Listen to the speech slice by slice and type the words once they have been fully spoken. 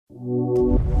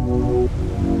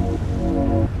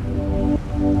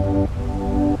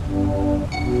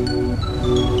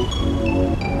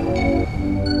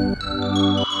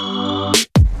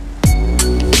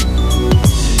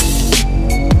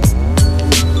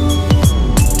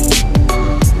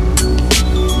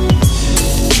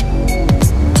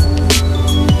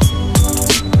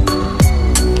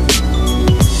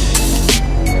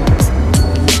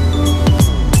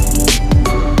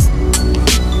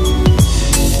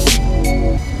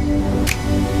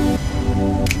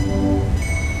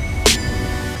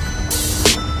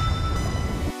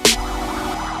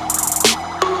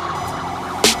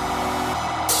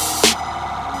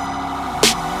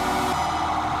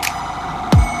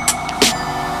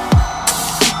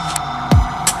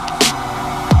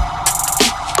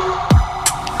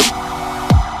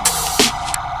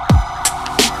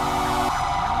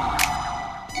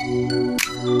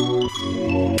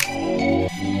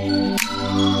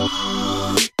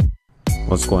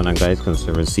What's going on, guys?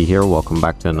 Conservancy here. Welcome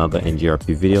back to another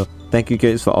NGARP video. Thank you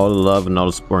guys for all the love and all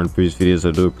the support in previous videos.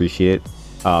 I do appreciate.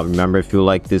 Remember, if you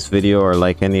like this video or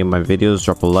like any of my videos,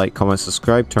 drop a like, comment,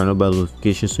 subscribe, turn on bell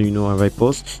notifications so you know when I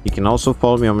post. You can also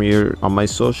follow me on my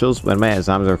socials. When my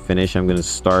exams are finished, I'm gonna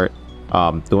start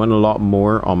doing a lot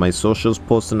more on my socials,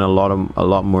 posting a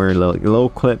lot more little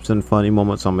clips and funny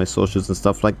moments on my socials and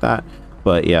stuff like that.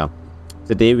 But yeah,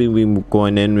 today we'll be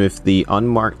going in with the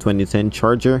unmarked 2010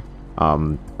 Charger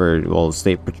for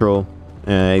state patrol.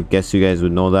 I guess you guys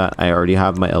would know that I already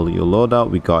have my LEO loadout.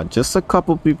 We got just a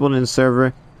couple people in the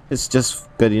server. It's just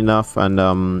good enough.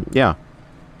 And yeah,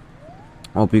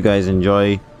 hope you guys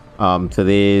enjoy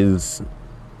today's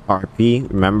RP.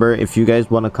 Remember, if you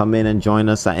guys want to come in and join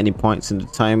us at any points in the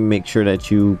time, make sure that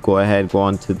you go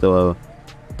on to the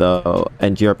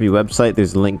NGARP website.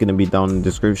 There's a link going to be down in the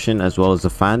description, as well as the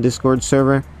fan Discord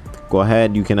server. Go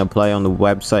ahead, you can apply on the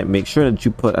website. Make sure that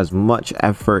you put as much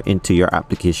effort into your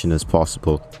application as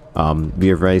possible. We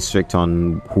are very strict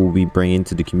on who we bring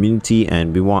into the community,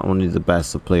 and we want only the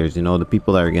best of players, you know, the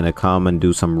people that are going to come and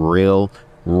do some real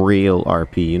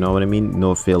RP, you know what I mean?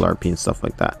 No fail RP and stuff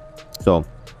like that. So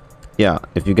yeah,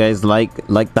 if you guys like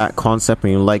that concept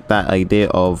and you like that idea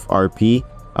of RP,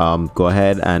 go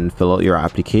ahead and fill out your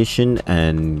application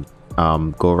and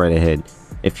go right ahead.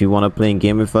 If you want to play in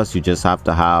game with us, you just have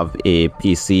to have a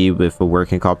PC with a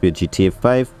working copy of GTA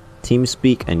 5,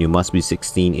 TeamSpeak, and you must be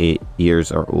 16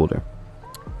 years or older.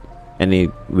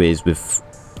 Anyways, with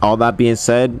all that being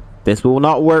said, this will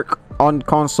not work on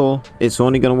console. It's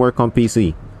only going to work on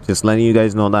PC. Just letting you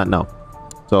guys know that now.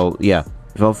 So yeah,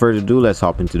 without further ado, let's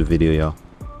hop into the video, y'all.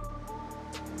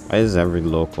 Why is every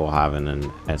local having an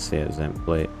SA exempt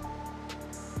plate?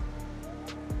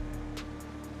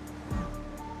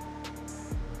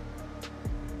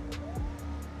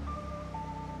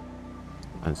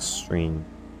 And stream.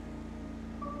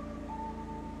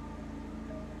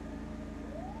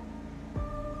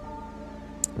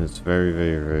 It's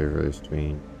very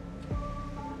strange.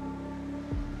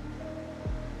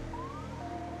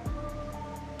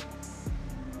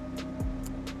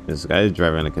 This guy is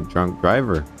driving like a drunk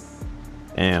driver.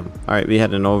 Damn. All right, we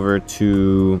heading over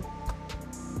to.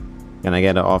 Can I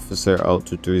get an officer out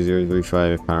to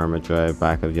 3035 Panorama Drive,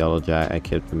 back of Yellow Jack? I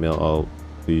kept the mail out.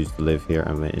 Who used to live here.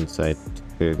 I went inside to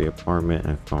clear the apartment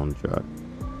and found drug.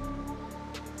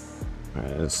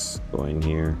 Alright, let's go in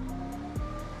here.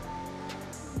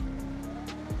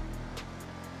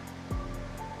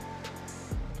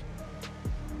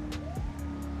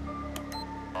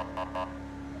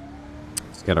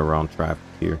 Let's get around traffic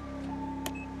here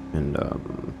and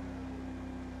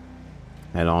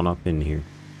head on up in here.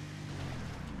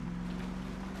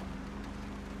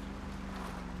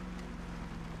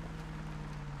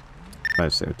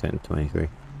 5-0-10-23.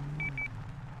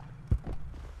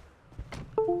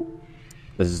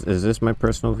 Is this my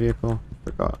personal vehicle?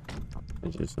 Forgot.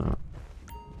 It's just not.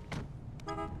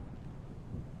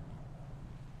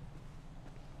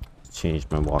 Change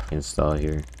my walking style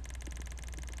here.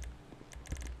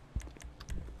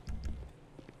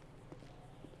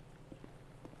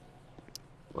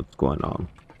 What's going on?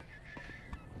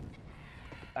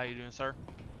 How you doing, sir?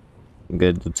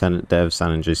 Good, Lieutenant Dev, San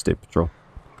Andreas State Patrol.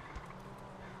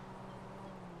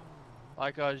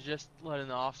 Like I was just letting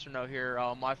the officer know here,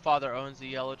 my father owns the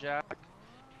Yellow Jack,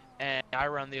 and I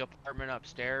run the apartment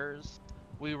upstairs.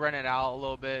 We rent it out a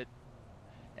little bit,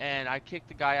 and I kicked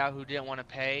the guy out who didn't want to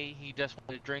pay. He just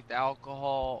wanted to drink the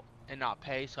alcohol and not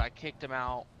pay, so I kicked him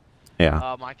out.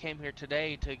 Yeah. I came here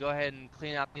today to go ahead and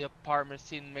clean out the apartment,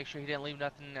 see and make sure he didn't leave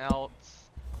nothing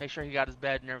else, make sure he got his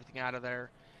bed and everything out of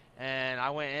there. And I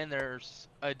went in, there's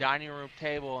a dining room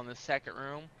table in the second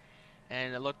room,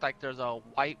 and it looked like there's a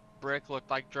white brick, looked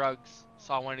like drugs,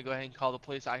 so I wanted to go ahead and call the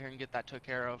police out here and get that took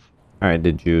care of. All right,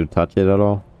 did you touch it at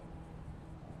all?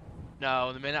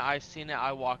 No, the minute I seen it,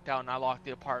 I walked out and I locked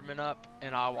the apartment up,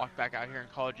 and I walked back out here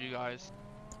and called you guys.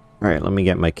 All right, let me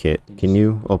get my kit. Can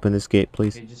you open this gate,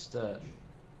 please? Can you just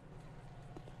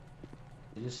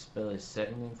spell his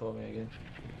second name for me again?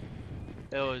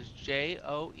 It was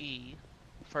J-O-E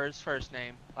for his first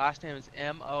name. Last name is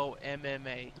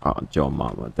M-O-M-M-A. Oh, Joe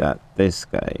Mama, this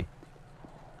guy.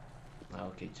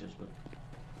 Okay, just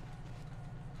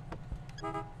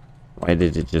Why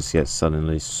did it just get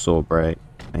suddenly so bright?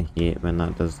 I hate when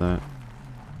that does that.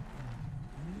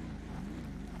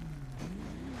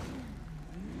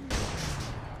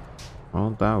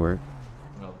 Oh, that worked.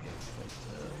 Okay,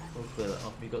 we'll clear that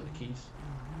up. You got the keys?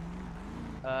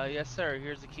 Yes sir,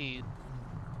 here's the keys.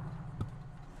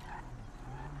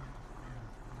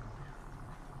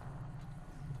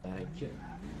 Thank you.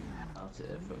 I'll take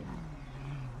it for you.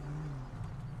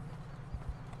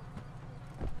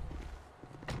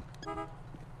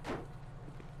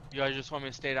 You guys just want me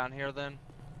to stay down here then?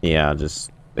 Yeah,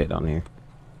 just stay down here.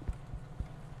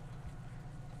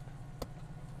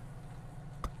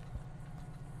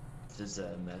 This is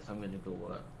meth. I'm gonna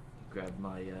go grab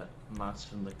my mask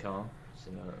from the car.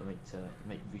 So I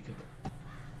might reek of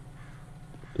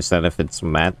You said if it's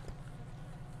meth?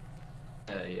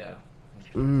 it. Yeah.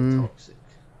 Mm. Toxic.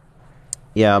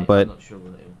 Yeah, but I'm not sure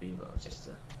what it'll be, but I'll just.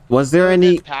 was there It was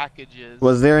any in packages.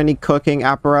 was there any cooking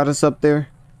apparatus up there?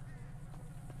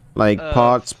 Like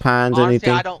pots, pans, Honestly,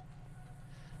 anything? I don't.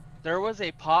 There was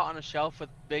a pot on a shelf with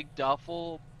big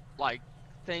duffel like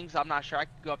things. I'm not sure. I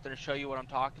could go up there and show you what I'm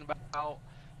talking about.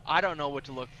 I don't know what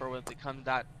to look for when it comes to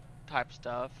that type of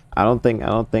stuff. I don't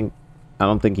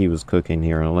think he was cooking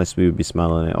here unless we would be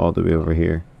smelling it all the way over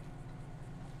here.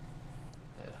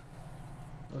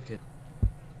 Yeah. Okay.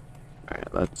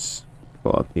 Alright, let's go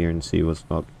up here and see what's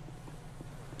up.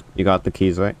 You got the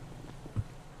keys, right?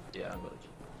 Yeah, I got it.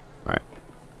 Alright.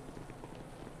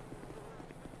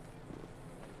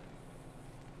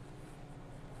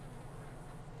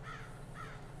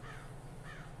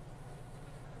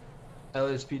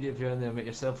 LSPD, if you're in there, make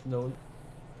yourself known.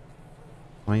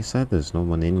 Well, he said there's no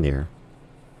one in there.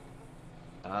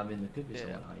 I mean, there could be Yeah.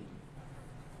 someone hiding.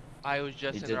 I was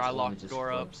just He in did there. I tell me locked the just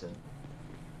door up. glimpse in.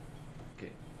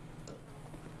 Okay.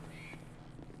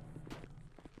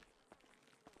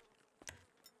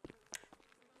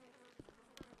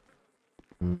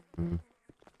 Mm-hmm.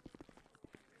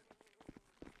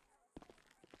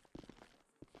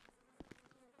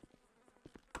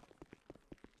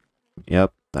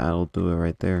 Yep, that'll do it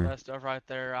right there. That stuff right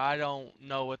there. I don't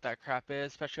know what that crap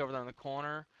is, especially over there in the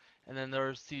corner. And then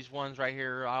there's these ones right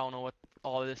here. I don't know what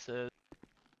all this is.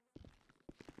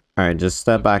 Alright, just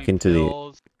step Looks to back be into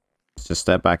pills. just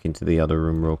step back into the other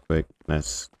room real quick.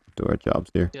 Let's do our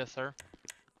jobs here. Yes, sir.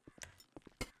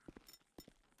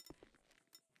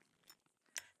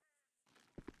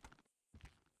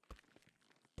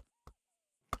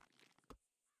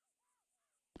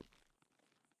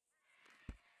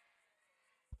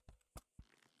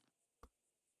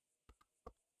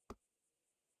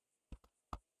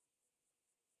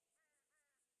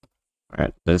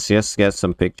 Alright, let's just get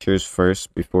some pictures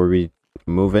first before we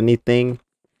move anything.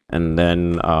 And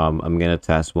then I'm gonna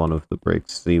test one of the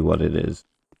bricks, see what it is.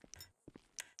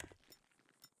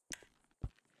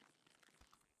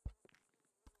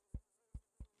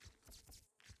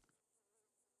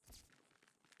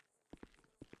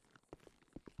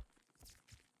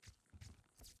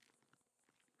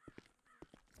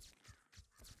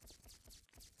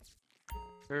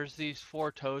 There's these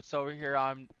 4 totes over here.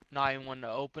 I'm not even wanting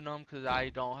to open them because I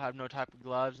don't have no type of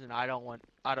gloves and I don't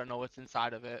know what's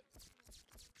inside of it.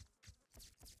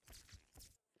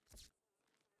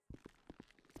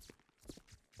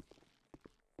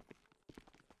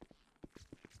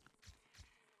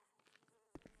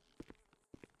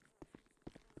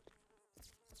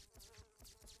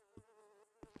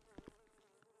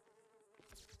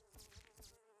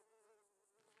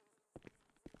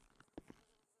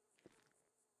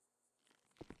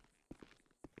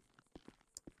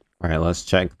 Alright, let's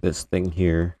check this thing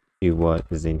here. See what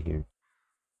is in here.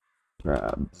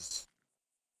 Grabs.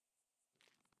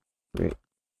 Great.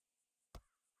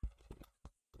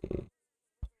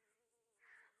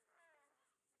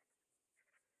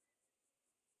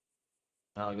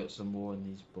 I got some more in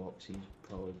these boxes.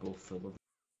 Probably go full of.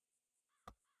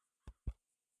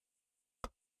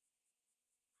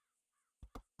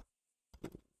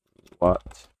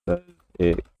 What does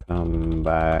it come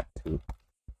back to?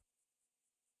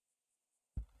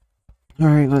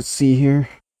 Alright, let's see here.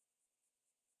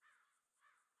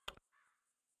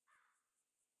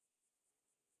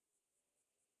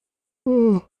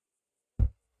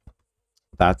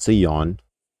 That's a yawn.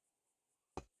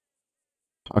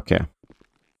 Okay.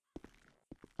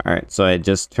 Alright, so I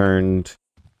just turned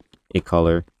a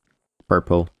color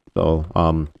purple. So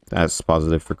that's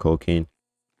positive for cocaine.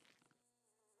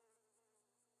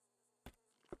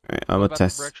 Alright, I'm What gonna about the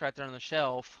test. bricks right there on the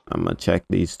shelf? I'm gonna check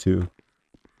these two.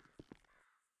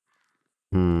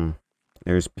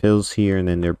 There's pills here and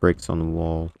then there are bricks on the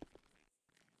wall.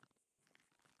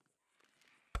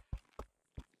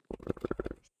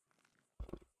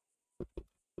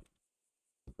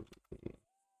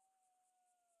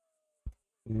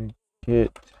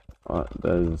 Kit, what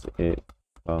does it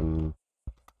come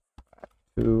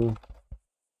to?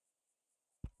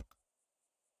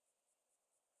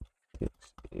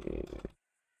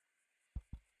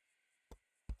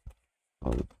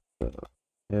 Of the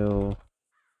pill.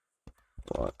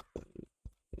 What?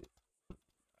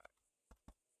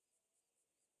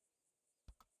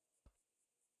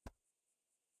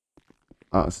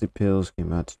 Oxy pills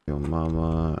came out to your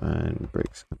mama, and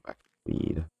bricks come back to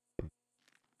weed. Okay.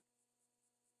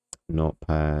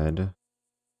 Notepad.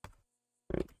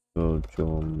 So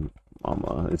your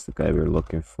mama is the guy we're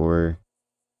looking for.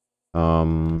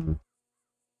 So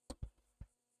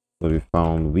we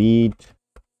found weed,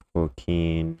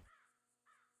 cocaine,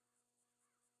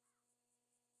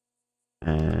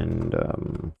 and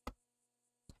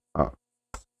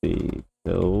oxy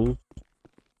pills.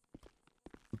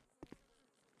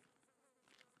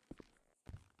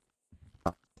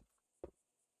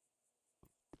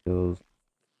 Pills.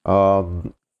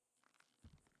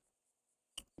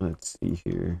 Let's see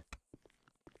here.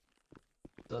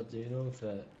 So do you know if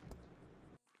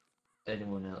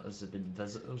anyone else has there been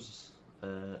visitors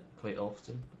quite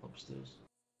often upstairs?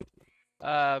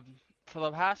 For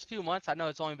the past few months, I know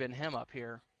it's only been him up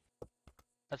here.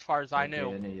 As far as I knew.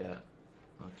 Okay.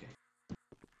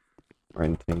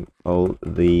 Renting out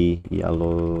the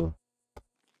yellow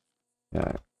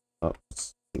cat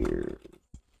upstairs.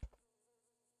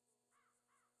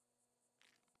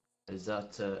 Is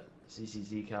that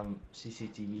CCTV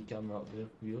camera up there?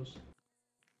 Yours?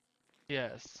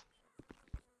 Yes.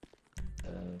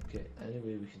 Okay.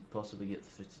 Anyway, we could possibly get the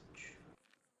footage.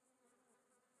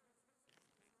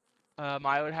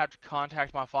 I would have to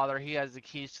contact my father. He has the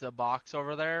keys to the box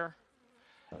over there.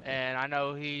 Okay. And I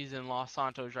know he's in Los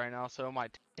Santos right now, so it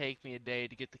might take me a day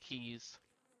to get the keys.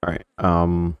 Alright,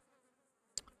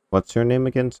 what's your name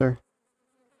again, sir?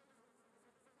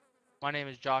 My name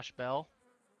is Josh Bell.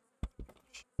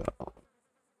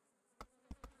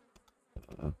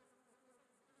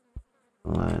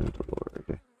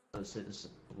 Landlord. Let's say there's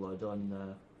blood on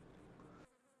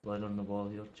the wall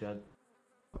here, Chad.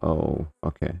 Oh,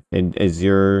 okay. And is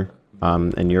your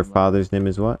and your father's name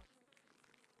is what?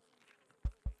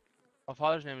 My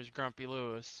father's name is Grumpy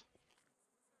Lewis.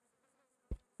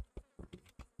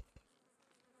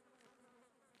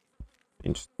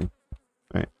 Interesting.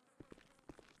 Alright.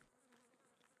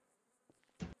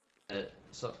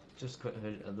 So just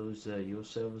quickly, are those your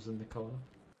servers in the corner?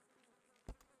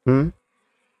 Hmm?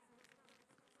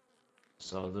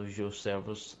 So are those your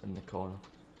servers in the corner?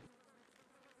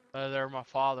 They're my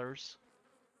father's.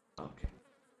 Okay.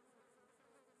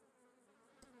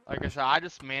 Like I said, I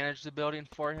just manage the building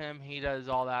for him. He does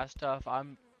all that stuff.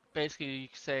 I'm basically, you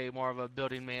could say, more of a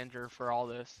building manager for all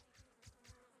this.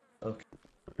 Okay.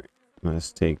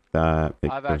 Let's take that.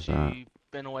 I've actually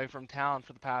been away from town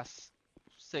for the past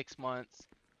 6 months.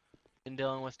 Been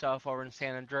dealing with stuff over in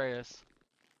San Andreas.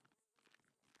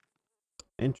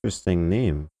 Interesting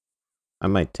name. I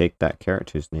might take that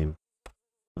character's name.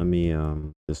 Let me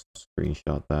just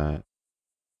screenshot that.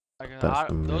 Like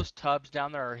That's those tubs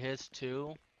down there are his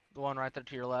too. The one right there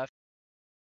to your left.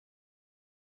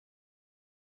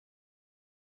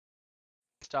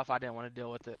 Stuff I didn't want to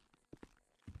deal with it.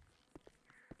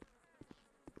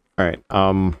 Alright,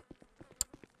 alright,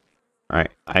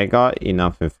 I got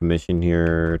enough information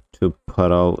here to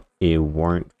put out a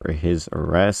warrant for his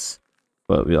arrest,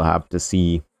 but we'll have to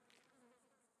see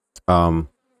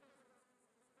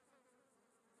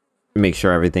make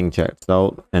sure everything checks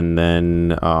out, and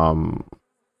then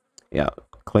yeah,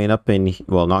 clean up in,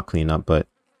 well, not clean up, but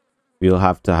we'll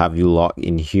have to have you locked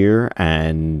in here,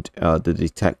 and the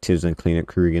detectives and cleanup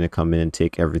crew are gonna come in and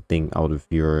take everything out of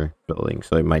your building,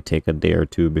 so it might take a day or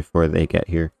two before they get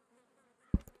here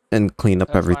and clean up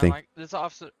That's everything. fine. Like,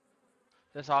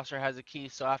 this officer has a key,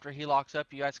 so after he locks up,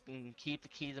 you guys can keep the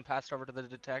keys and pass it over to the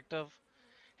detective,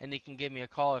 and he can give me a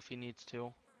call if he needs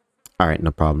to. All right,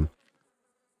 no problem.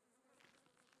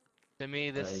 To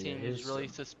me, this seems really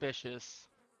suspicious.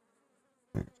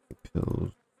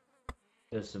 Pills.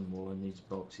 There's some more in these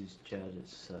boxes, Chad.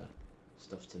 It's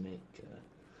stuff to make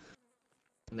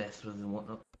meth with and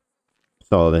whatnot.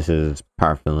 So this is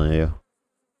paraphernalia.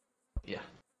 Yeah.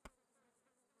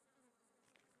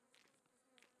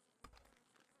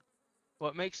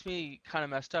 What makes me kind of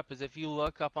messed up is if you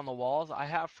look up on the walls, I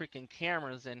have freaking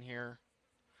cameras in here.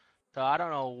 So I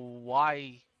don't know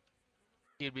why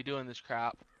he'd be doing this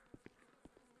crap.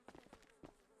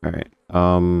 All right.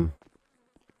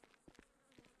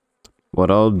 What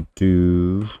I'll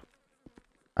do.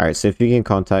 All right. So if you can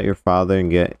contact your father and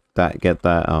get that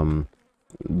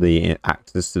the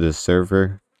access to the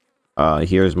server.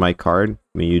 Here's my card.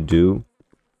 When you do,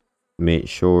 make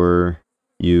sure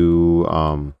you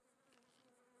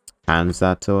hands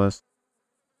that to us.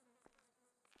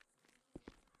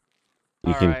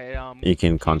 You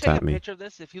can contact me. Take a picture of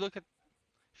this. If you look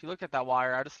at that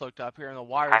wire, I just looked up here and the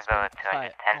wire is cut on my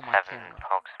camera.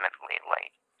 Approximately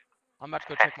late. I'm about to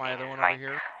go check my other one over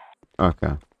here.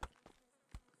 Okay.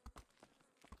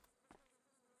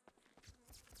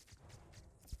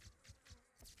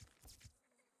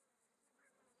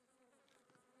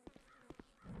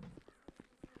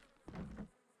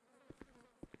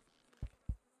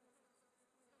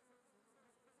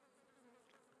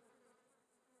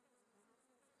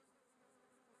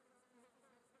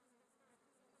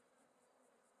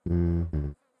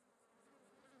 Mm-hmm.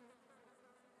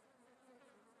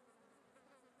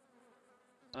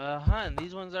 And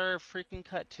these ones are freaking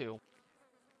cut too.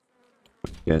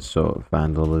 Yeah, so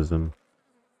vandalism.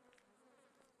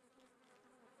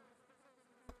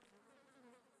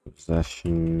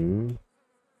 Possession.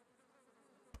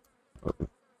 Of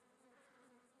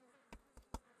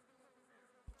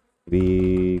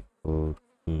vehicle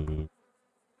key.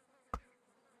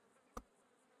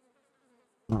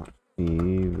 Not see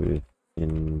with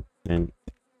intent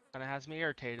Kind of has me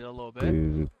irritated a little bit.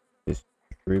 to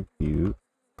distribute.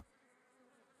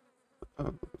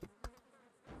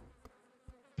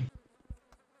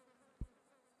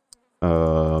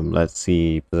 Let's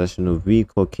see. Possession of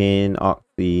vehicle cocaine,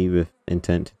 oxy with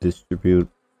intent to distribute.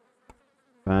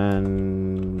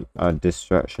 And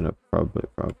distraction of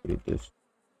public property.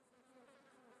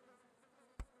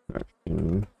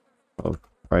 Distraction of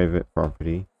private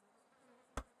property.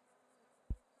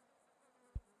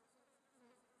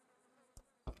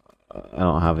 I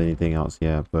don't have anything else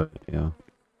yet, but yeah.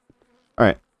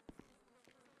 Alright.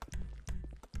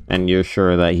 And you're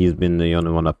sure that he's been the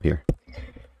only one up here?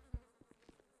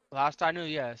 Last I knew,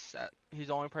 yes. He's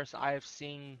the only person I have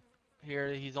seen here.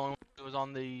 He's the only one who was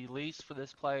on the lease for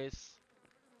this place.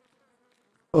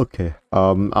 Okay.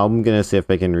 I'm gonna see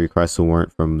if I can request a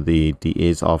warrant from the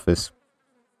DA's office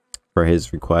for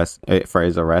his request, for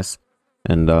his arrest.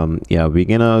 And yeah, we're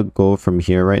gonna go from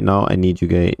here right now. I need you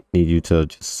to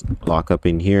just lock up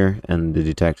in here, and the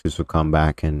detectives will come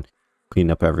back and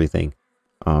clean up everything.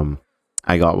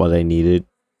 I got what I needed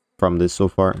from this so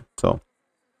far, so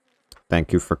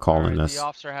thank you for calling us. The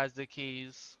officer has the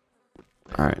keys.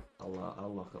 All right.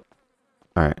 I'll lock up.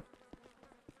 All right.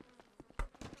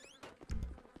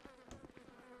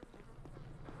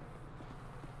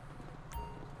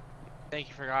 Thank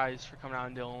you guys for coming out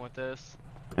and dealing with this.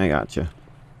 I gotcha.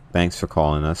 Thanks for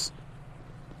calling us.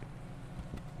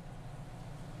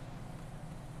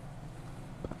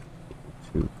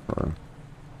 Too far.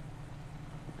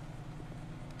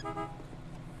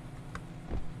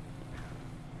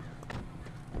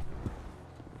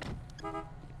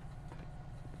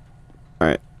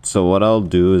 Alright, so what I'll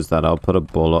do is that I'll put a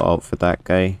bullet out for that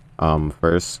guy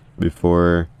first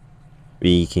before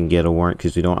we can get a warrant,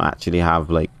 because we don't actually have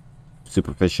like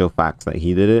superficial facts that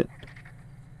he did it.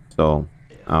 So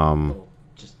well,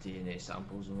 just DNA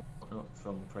samples and whatnot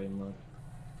from Prime Lab.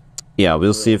 yeah,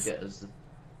 we'll So see if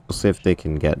we'll see if they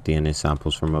can get DNA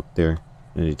samples from up there,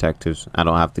 the detectives. I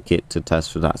don't have the kit to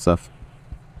test for that stuff.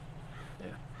 Yeah.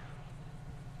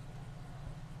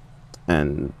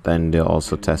 And then they'll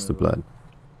also test the blood.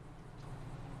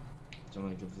 Do you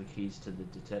want to give the keys to the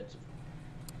detective?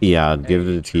 Yeah, give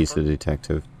Hey, the keys to trooper. the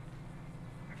detective.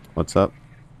 What's up?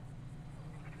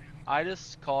 I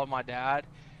just called my dad.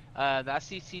 That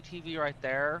CCTV right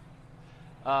there.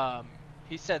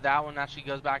 He said that one actually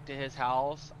goes back to his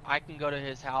house. I can go to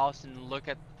his house and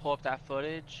pull up that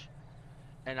footage,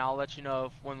 and I'll let you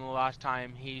know when the last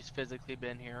time he's physically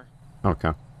been here. Okay.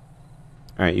 All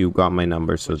right, you got my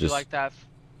number, so Would just. you like that?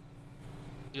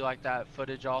 Do you like that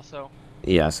footage also?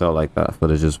 Yeah, so I like that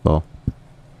footage as well.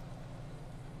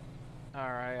 All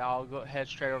right, I'll go head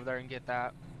straight over there and get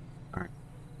that. All right.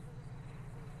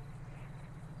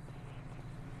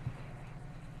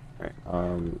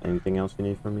 Alright, anything else you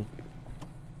need from me?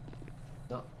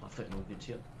 No, I think we're good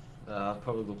here. I'll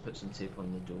probably go put some tape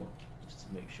on the door just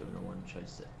to make sure no one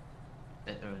tries to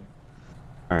enter in.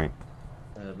 Alright.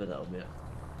 But that'll be it.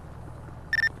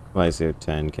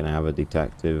 5010, can I have a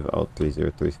detective out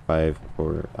 3035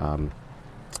 for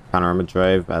Panorama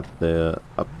Drive at the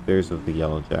upstairs of the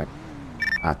Yellow Jack.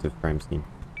 Active crime scene.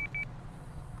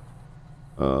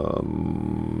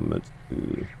 Let's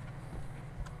do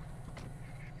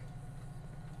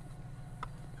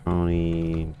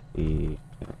county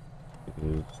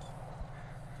detectives.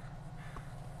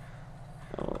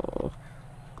 Oh,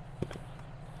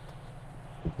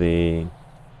 they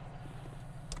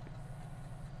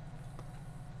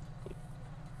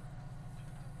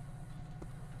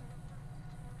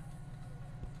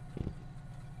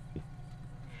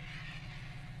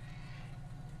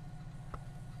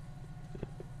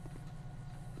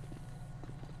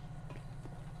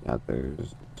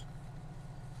there's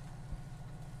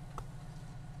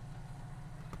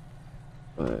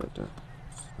but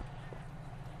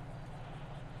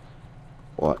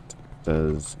what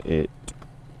does it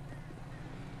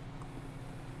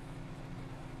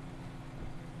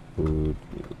would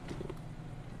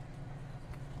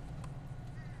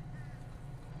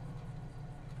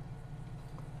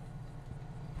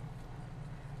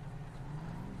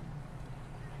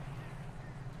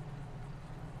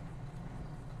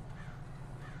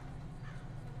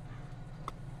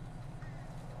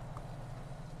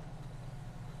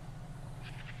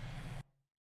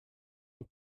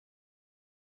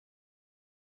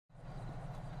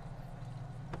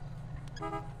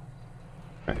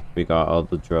We got all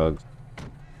the drugs.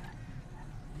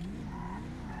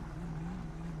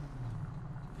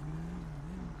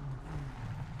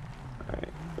 Alright,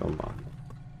 come on.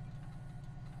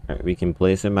 Alright, we can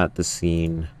place him at the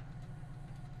scene.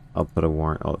 I'll put a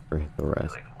warrant out for his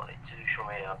arrest.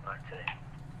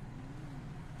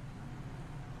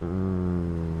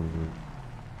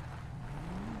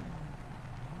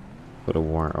 Put a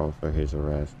warrant out for his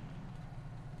arrest.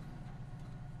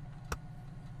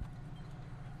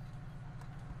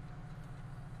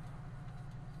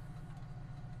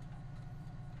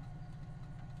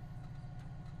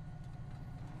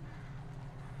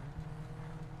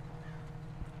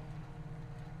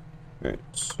 Alright,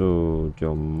 so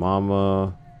Joe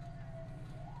Mama.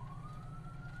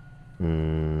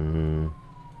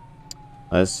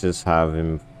 Let's just have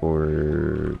him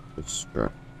for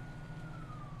destruct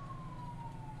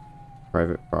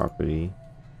private property,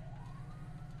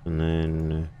 and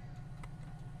then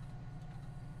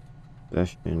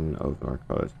possession of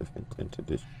narcotics with intent to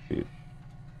distribute.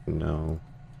 No,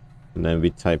 and then we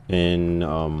type in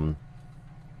of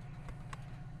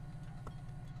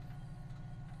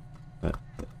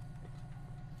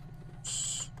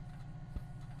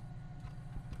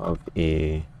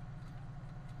a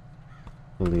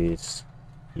police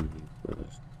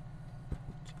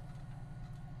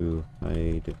to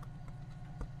hide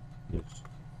his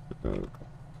drug.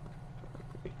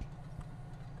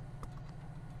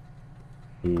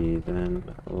 He then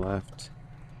left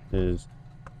his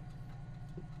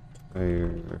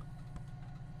entire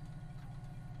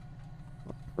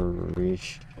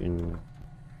operation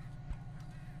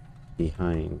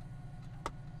behind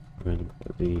when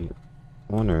the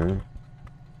owner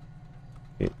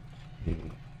hit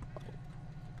him.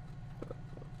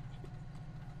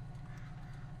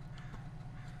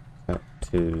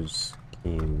 Captives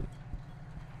came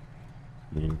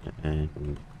in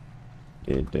and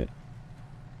did it.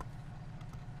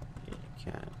 He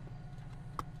can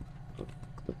look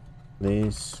the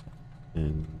place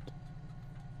and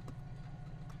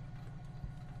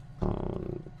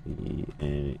on the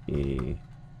NA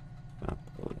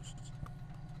samples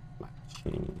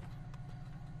matching.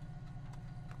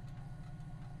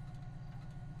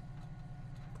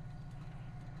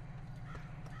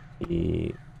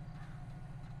 He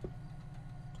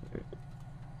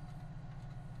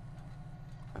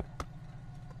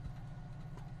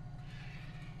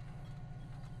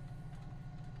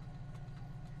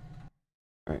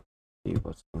Alright, see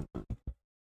what's going on.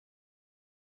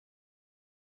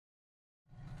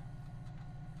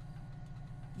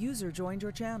 User joined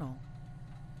your channel.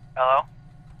 Hello?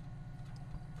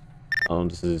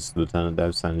 This is Lieutenant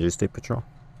Dev, San Jose State Patrol.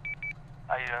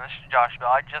 How you doing? This is Josh Bill.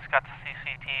 I just got the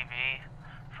CCTV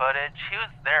footage. He was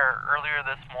there earlier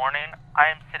this morning. I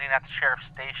am sitting at the sheriff's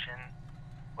station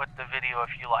with the video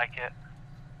if you like it.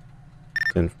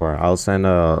 10-4. I'll send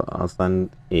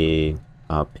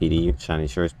a PD, Shiny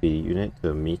Shores PD unit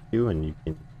to meet you, and you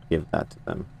can give that to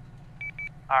them.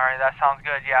 Alright, that sounds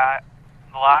good. Yeah,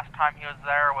 the last time he was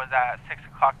there was at 6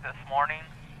 o'clock this morning,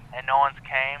 and no one's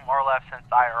came or left since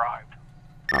I arrived.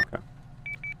 Okay.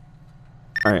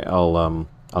 Alright,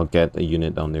 I'll get a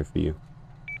unit down there for you.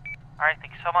 Alright,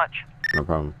 thank you so much. No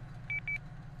problem.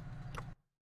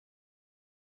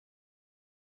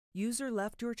 User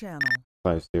left your channel.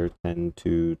 5010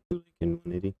 to Lincoln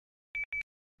 180.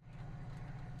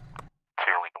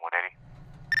 To Lincoln 180.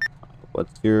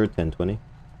 What's your 1020? East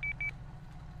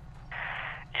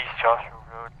Joshua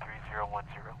Road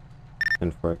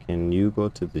 3010. 10-4. Can you go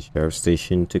to the sheriff's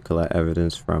station to collect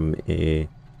evidence from a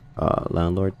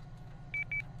landlord?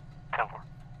 10-4.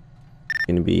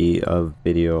 Can it be a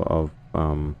video of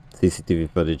CCTV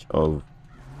footage of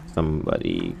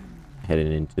somebody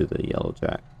heading into the Yellow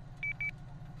Jack?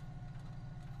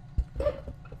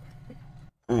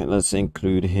 Alright, let's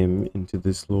include him into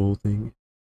this little thing.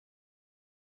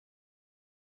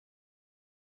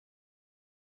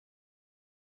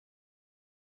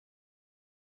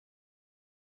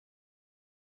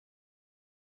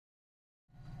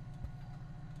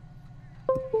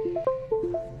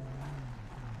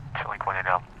 To Lincoln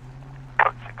 180.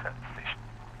 Code 6 at the station.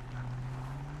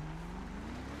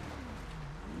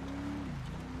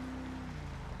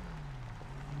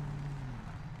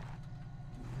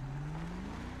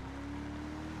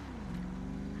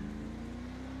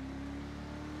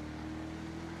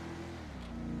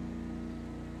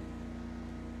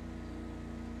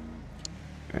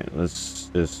 Alright, let's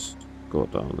just go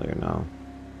down there now.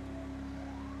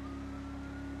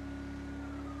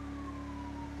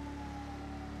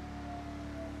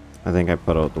 I think I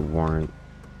put out the warrant.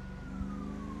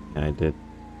 Yeah, I did.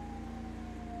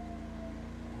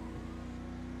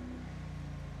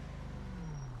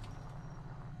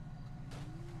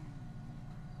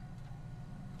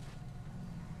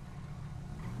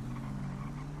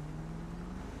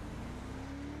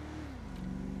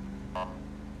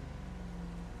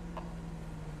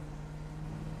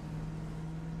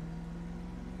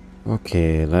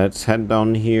 Okay, let's head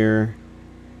down here.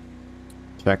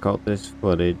 Check out this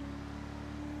footage.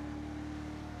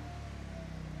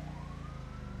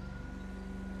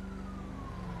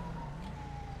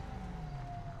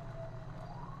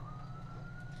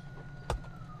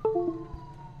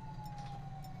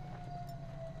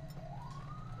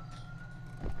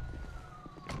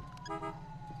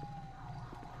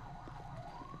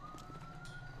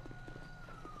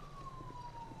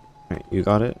 Alright, you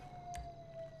got it?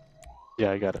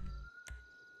 Yeah, I got it.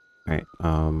 Alright,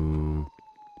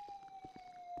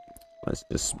 let's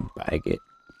just bag it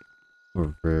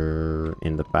over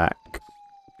in the back.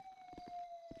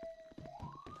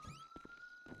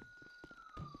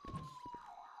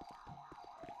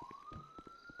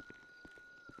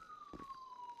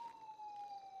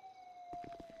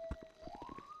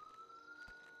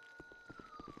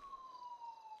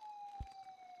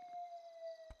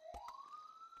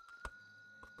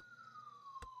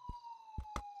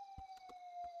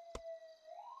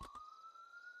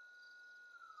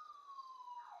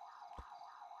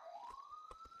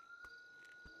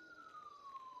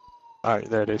 Alright,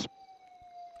 there it is.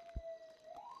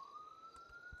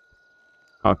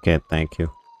 Okay, thank you.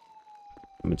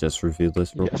 Let me just review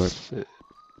this real quick. Yes.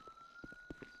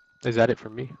 Is that it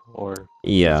for me? Or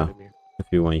Yeah, is it me? if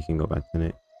you want, you can go back to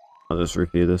it. I'll just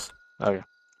review this. Okay.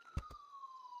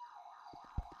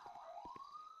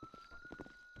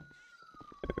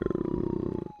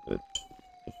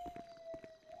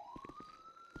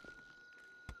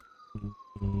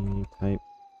 Type.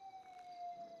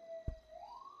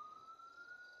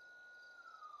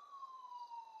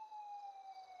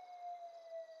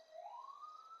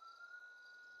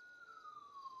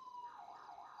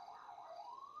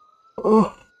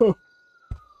 Oh.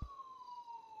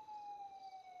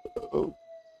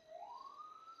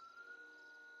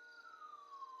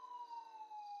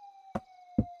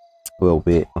 We'll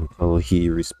wait until he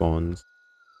responds.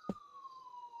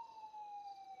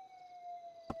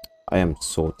 I am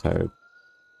so tired.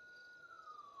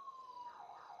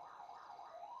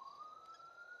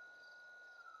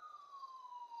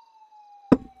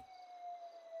 Can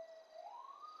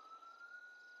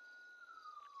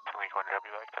we go and help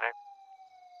you back today?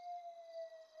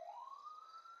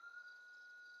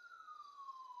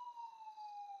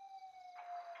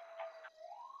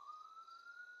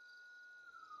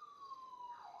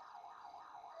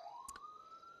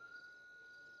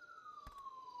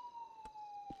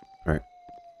 Alright.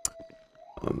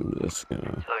 I'm just gonna... So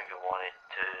you wanted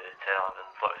to tell him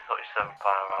 £37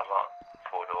 about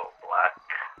 4-door black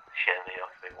Chevy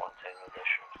off the 110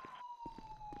 edition.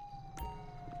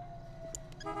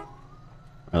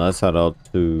 Alright, let's head out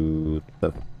to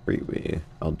the freeway.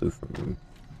 I'll do from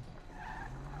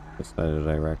this side of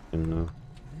the direction now.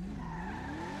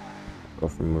 Go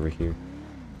from over here.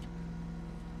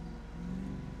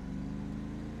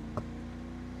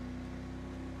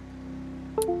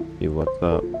 See what's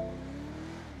up.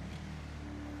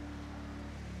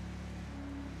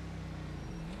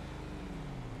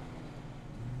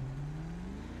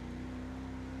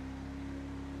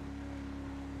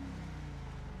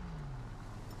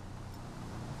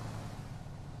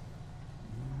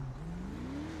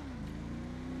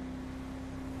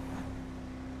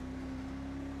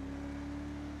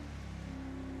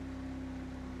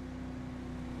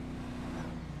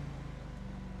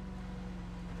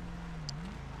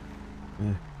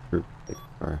 Group big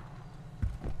car.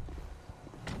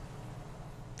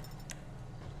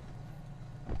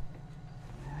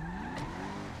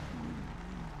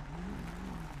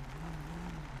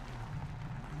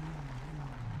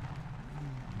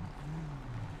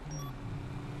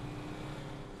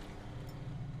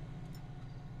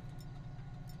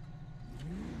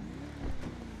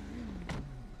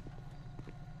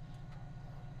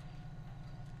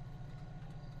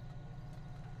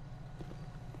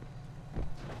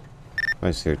 I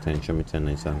see her 10, show me 10,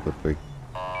 9, 7, go 3.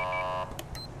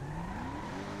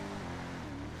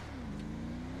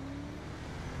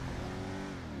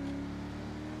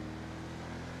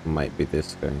 Might be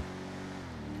this guy.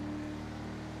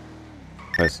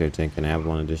 I see her 10, can I have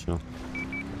one additional?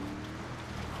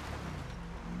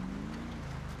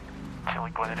 Can we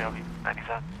go and help you?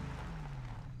 97?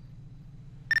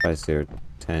 I see her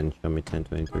 10, show me 10,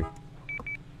 23.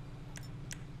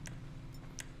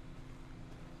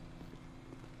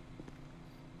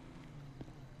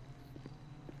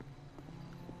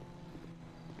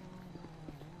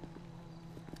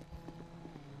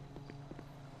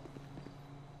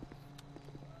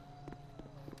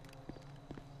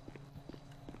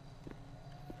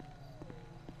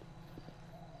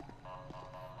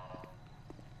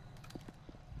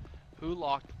 Who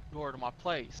locked the door to my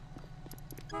place?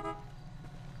 I'm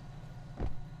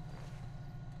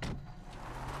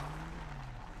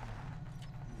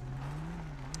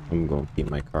gonna keep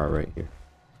my car right here,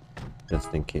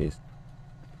 just in case.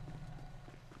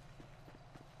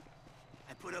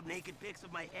 I put up naked pics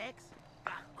of my ex.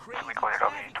 Crazy we cleared up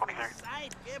traffic to from the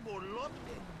side. Que bolote.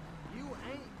 You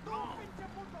ain't wrong.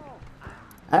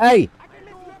 Hey,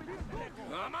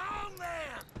 Come on,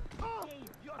 man.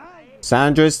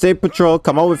 Sandra State Patrol,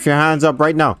 come on with your hands up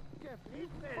right now.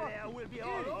 That will be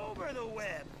all over the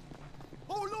web.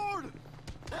 Oh Lord!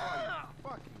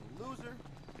 Fucking loser.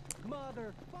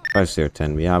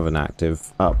 5-0-10, we have an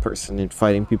active person in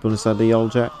fighting people inside the yellow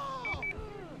jack.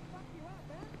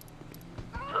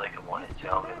 So they can want it to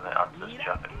help in the access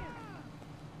traffic.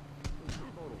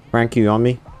 Frank, you on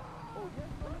me?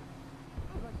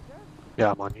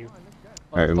 Yeah, I'm on you.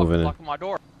 Alright, we're moving in. Blocking my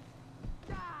door.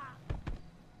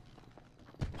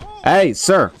 Hey,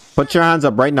 sir, put your hands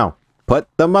up right now. Put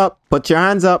them up. Put your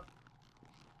hands up.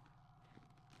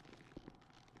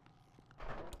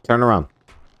 Turn around.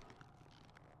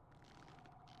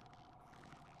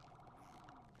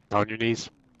 On your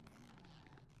knees.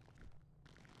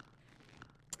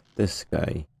 This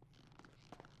guy.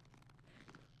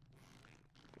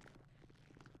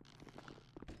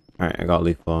 Alright, I got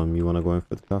lethal on him. You want to go in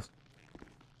for the cuffs?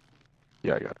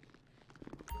 Yeah, I got it.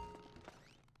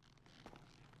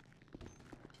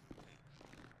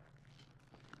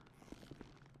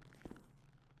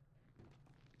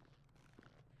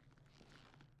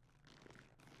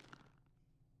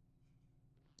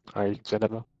 Alright, you can send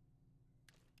that now.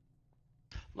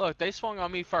 Look, they swung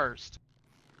on me first.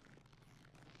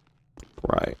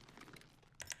 Right.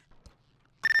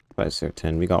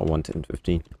 5-0-10. We got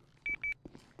 1-10-15.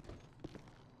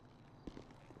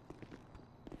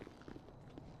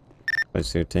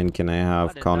 Five 10. Can I I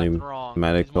have did County nothing wrong. These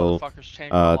Medical motherfuckers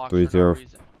changed my locks for no 30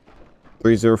 reason.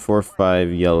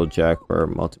 3045 Yellow Jack for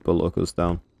multiple locals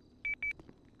down.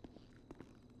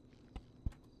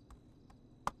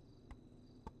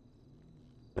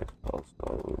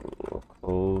 Also,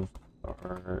 locals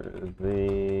are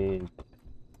they?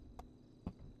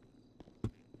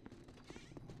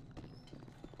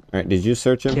 Alright, did you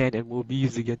search him? Can and will be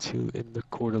used against you in the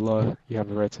court of law. You have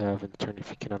the right to have an attorney if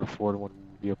you cannot afford one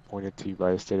will be appointed to you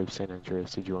by the state of San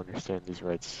Andreas. Did you understand these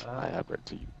rights I have read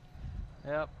to you?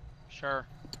 Yep, sure.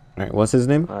 Alright, what's his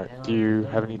name? Alright, do you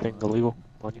have anything illegal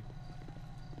on you?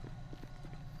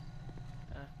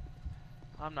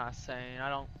 I'm not saying. I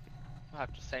don't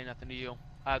have to say nothing to you.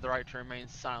 I have the right to remain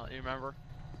silent, you remember?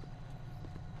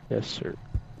 Yes, sir.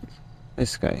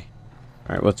 This guy.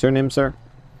 Alright, what's your name, sir?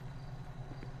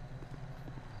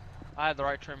 I have the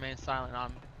right to remain silent, and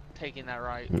I'm taking that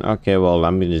right. Okay, well,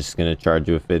 I'm just gonna charge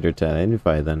you a failure to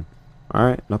identify then.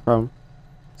 Alright, no problem.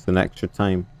 It's an extra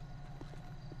time.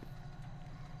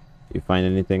 You find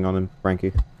anything on him,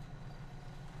 Frankie?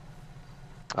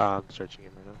 I'm searching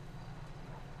him right now.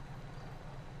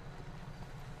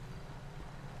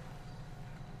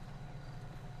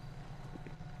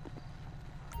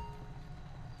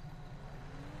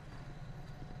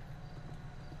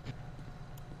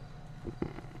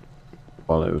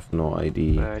 Wallet with no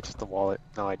ID. It's just a wallet,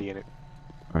 no ID in it.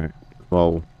 Alright.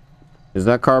 Well, is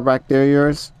that car back there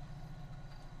yours?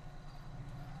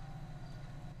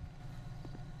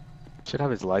 Should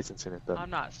have his license in it though. I'm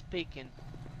not speaking.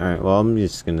 Alright, well, I'm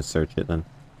just gonna search it then.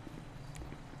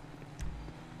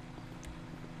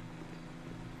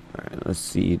 Alright, let's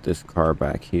see this car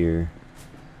back here.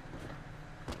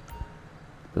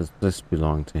 Does this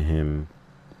belong to him?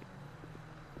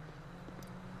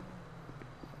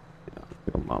 Yeah,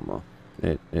 your mama.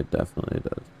 It definitely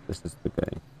does. This is the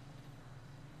guy.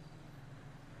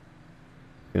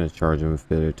 Gonna charge him with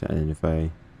failure to identify.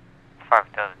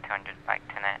 5,200 back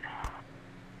tonight.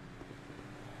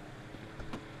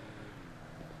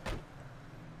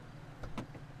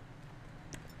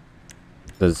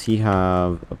 Does he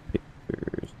have a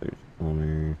picture? Search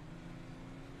owner.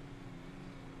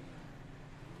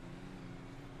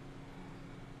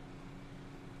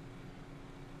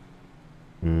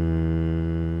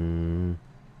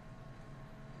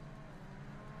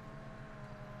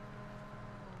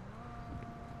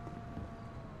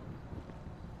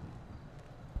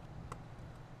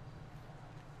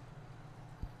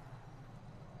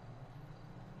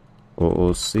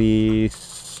 We'll see.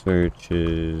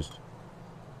 Searches.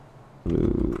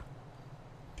 Blue.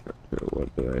 Charger.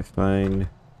 What do I find?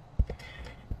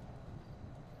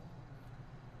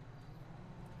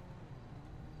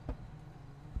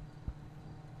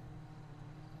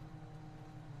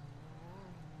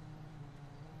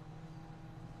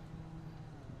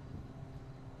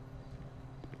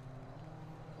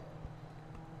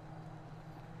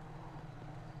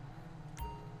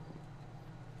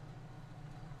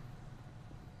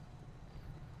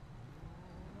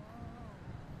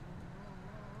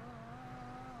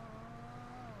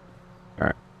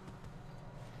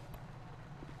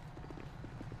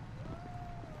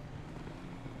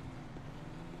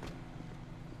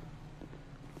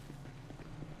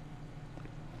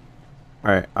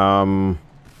 Alright,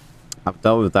 I've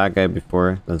dealt with that guy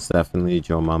before. That's definitely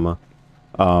Joe Mama.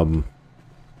 Oh,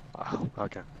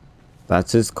 okay.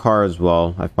 That's his car as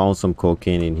well. I found some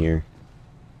cocaine in here.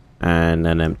 And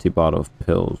an empty bottle of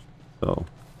pills. So.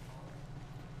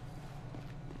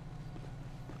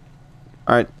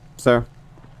 Alright, sir.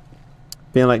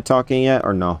 Feeling like talking yet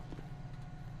or no?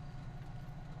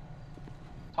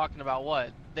 Talking about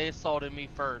what? They assaulted me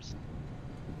first.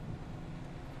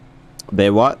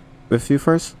 They what? With you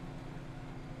first?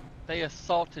 They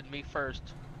assaulted me first.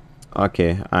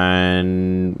 Okay,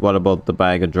 and what about the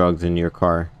bag of drugs in your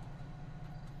car?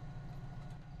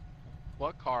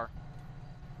 What car?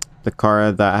 The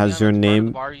car that has your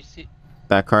name. Bar, you see?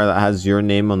 That car that has your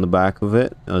name on the back of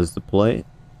it as the plate.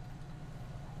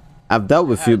 I've dealt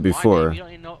with you before. You don't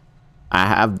even know. I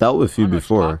have dealt with you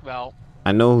before.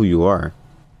 I know who you are.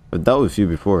 I've dealt with you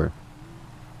before.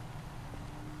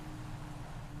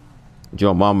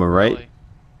 Joe Mama, right? Really?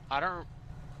 I don't.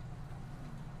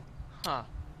 Huh.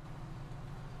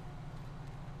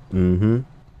 Mm-hmm.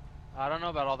 I don't know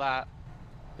about all that.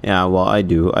 Yeah, well, I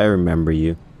do. I remember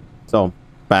you. So,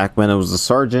 back when I was a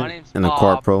sergeant and a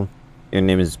corporal, your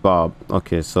name is Bob.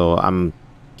 Okay, so I'm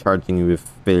charging you with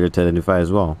failure to identify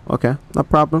as well. Okay, no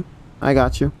problem. I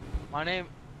got you. My name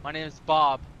is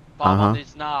Bob. Bob on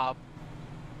this knob.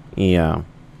 Yeah.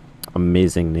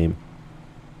 Amazing name.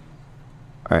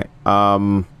 Alright,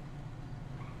 alright,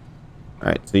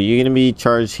 so you're gonna be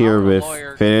charged here with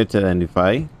failure to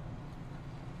identify,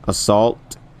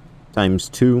 assault times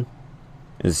 2.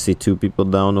 You see 2 people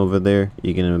down over there.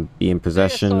 You're gonna be in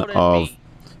possession of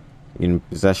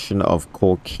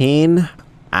cocaine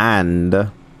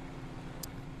and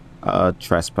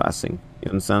trespassing. You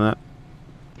understand that?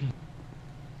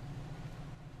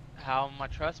 How am I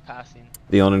trespassing?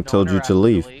 The owner told you to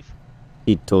leave.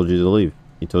 He told you to leave.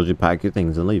 He told you to pack your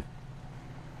things and leave.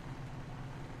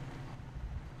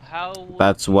 How would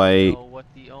That's you why. know what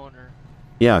the owner?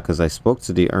 Yeah, because I spoke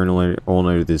to the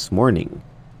owner this morning,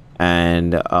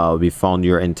 and we found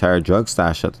your entire drug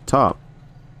stash at the top.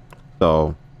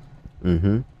 So,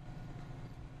 At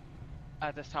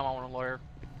this time, I want a lawyer.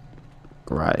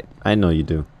 Right, I know you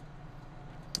do.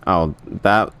 Oh,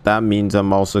 that means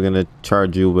I'm also gonna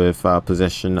charge you with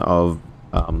possession of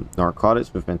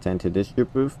narcotics with intent to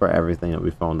distribute for everything that we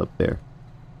found up there.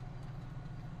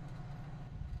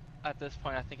 At this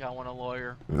point, I think I want a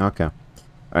lawyer. Okay.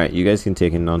 Alright, you guys can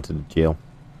take him down to the jail.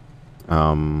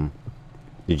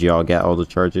 Did you all get all the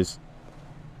charges?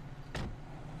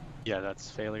 Yeah, that's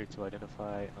failure to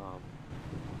identify,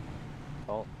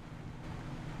 assault.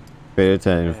 Failure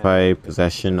to identify,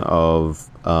 possession of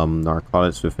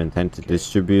narcotics with intent to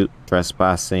distribute,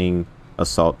 trespassing,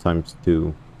 assault times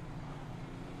 2.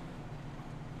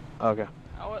 Okay.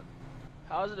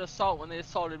 How is it assault when they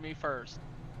assaulted me first?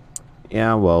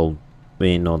 Yeah, well, we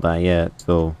ain't know that yet,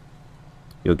 so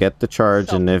you'll get the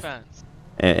charge, and if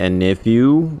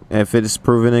it is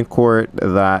proven in court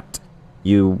that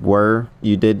you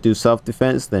did do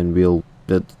self-defense, then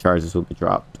the charges will be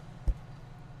dropped.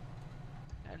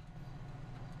 And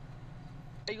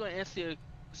are you going to instantly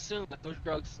assume that those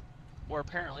drugs were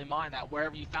apparently mine? That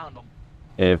wherever you found them,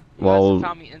 you guys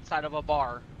found me inside of a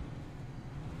bar.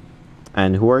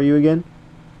 And who are you again?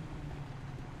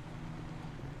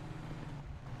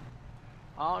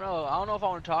 I don't know if I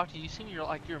want to talk to you. You seem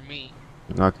like you're me.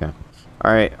 Okay.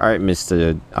 Alright,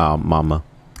 Mr. Mama.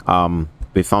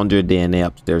 We found your DNA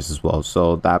upstairs as well,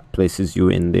 so that places you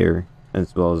in there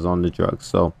as well as on the drugs.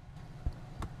 So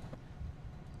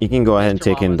you can go ahead and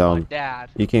take him down.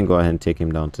 You can go ahead and take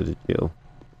him down to the jail.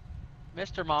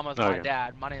 Mr. Mama's my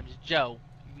dad. My name's Joe.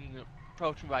 You can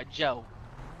approach me by Joe.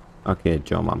 Okay,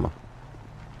 Joe Mama.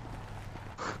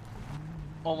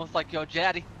 Almost like your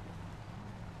daddy.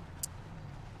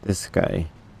 This guy.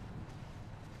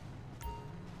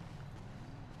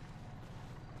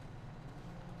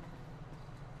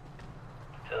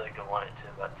 So they can want it to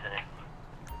about 10.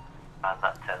 I'm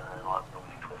not 10 and then lots of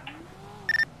weekly.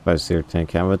 5010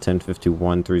 Canva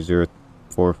 1051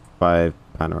 3045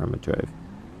 Panorama Drive.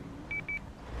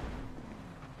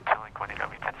 Delinquent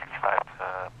EW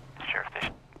 1065 Sheriff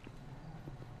Station.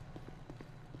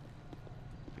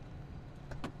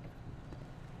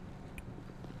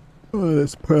 Oh,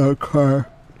 let's put our car.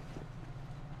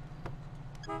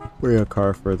 Bring a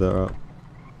car further up.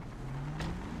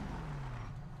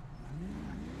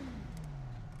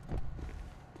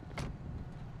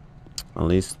 At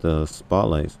least the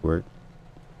spotlights work.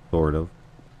 Sort of.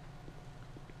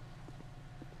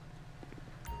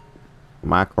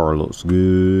 My car looks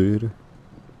good.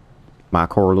 My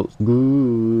car looks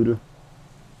good.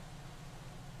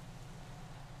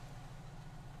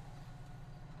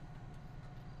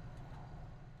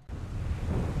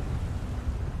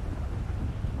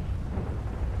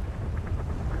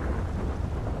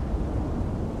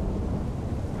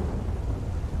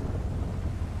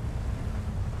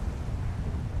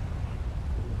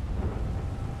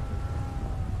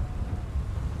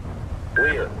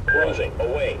 Closing.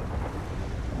 Away.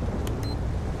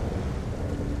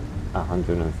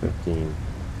 115.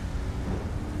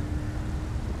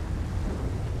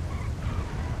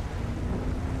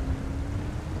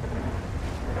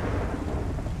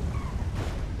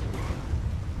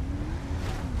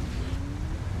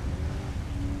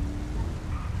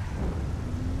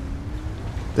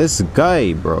 This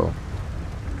guy, bro.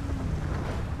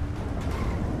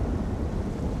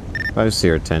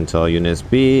 5-0-10 to all units.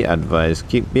 Be advised,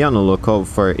 be on the lookout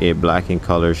for a black in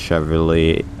color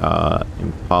Chevrolet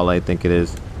Impala, I think it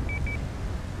is.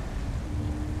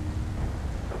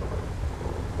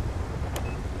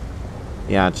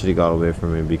 He actually got away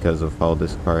from me because of how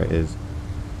this car is.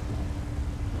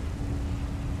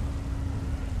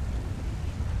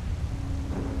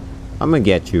 I'm gonna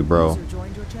get you, bro. User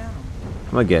joined your channel.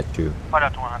 I'm gonna get you. Right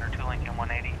out to 102 Lincoln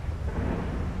 180.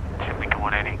 2 Lincoln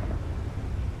 180.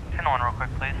 10-1 real quick,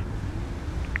 please.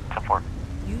 10-4.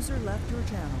 User left your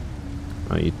channel.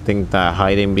 Oh, you think that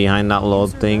hiding behind that little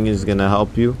thing is gonna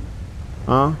help you?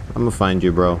 Huh? I'm gonna find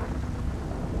you, bro.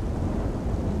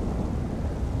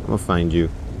 I'm gonna find you.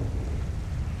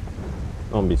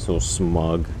 Don't be so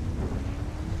smug.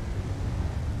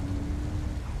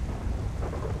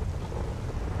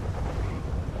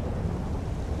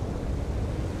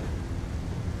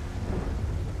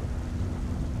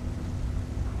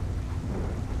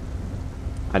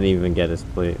 I didn't even get his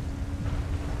plate.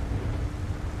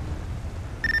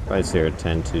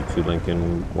 5-0-10 to 2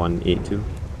 Lincoln 182. 2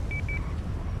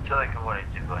 Lincoln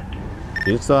 182, go ahead.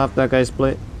 Do you still have that guy's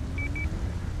plate?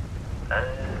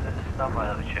 It's not my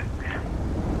other check.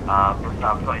 But I've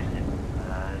got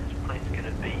his plate's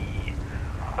gonna be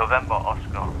November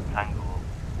Oscar Tango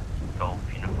Golf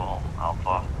Uniform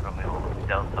Alpha Romeo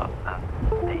Delta, and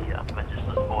the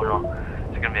registered owner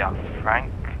is gonna be a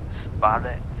Frank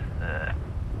Sparrett.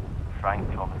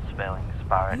 Frank common spelling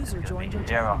Sparrett is User gonna joined be your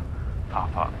Sierra channel.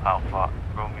 Papa Alpha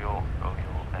Romeo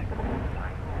Echo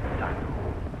Tango.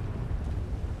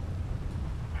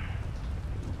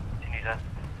 Do you need a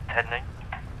 10-9?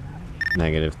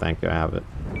 Negative, thank you, I have it.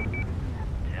 10-4.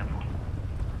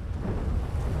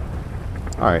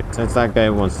 Alright, since that guy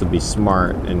wants to be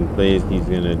smart and plays, he's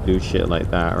gonna do shit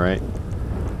like that, right?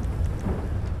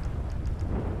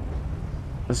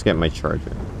 Let's get my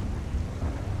charger.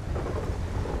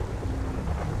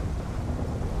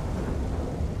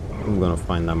 I'm gonna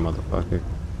find that motherfucker.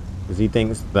 Because he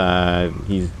thinks that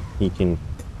he can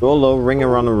go low, ring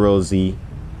around a rosy,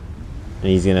 and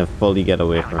he's gonna fully get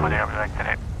away from me.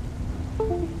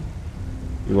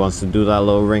 He wants to do that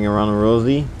low ring around a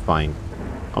rosy? Fine.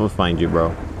 I'm gonna find you,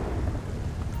 bro.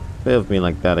 Play with me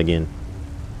like that again.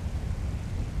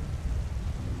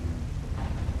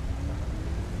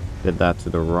 Did that to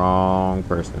the wrong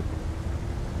person.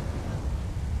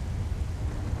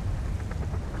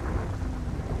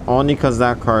 Only because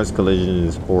that car's collision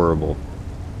is horrible.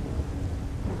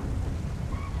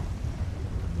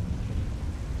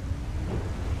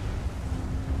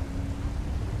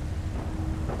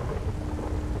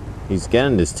 He's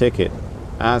getting this ticket.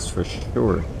 That's for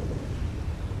sure.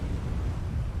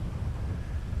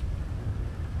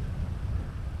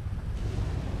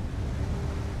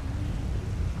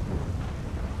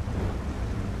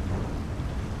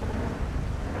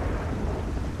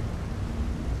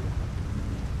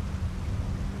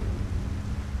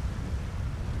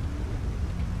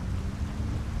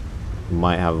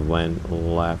 Might have went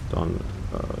left on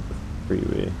the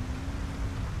freeway.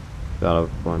 Instead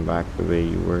of going back the way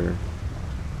you were.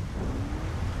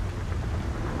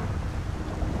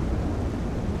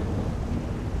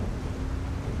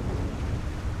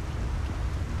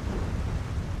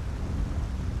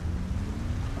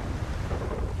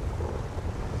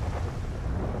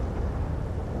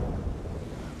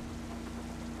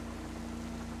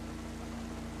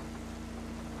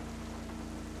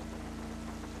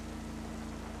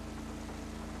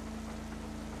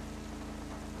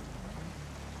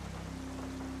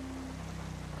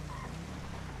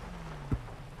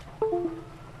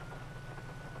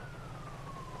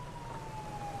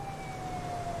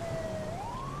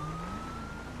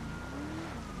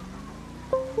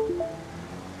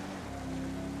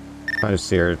 I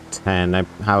see her 10. I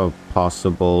have a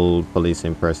possible police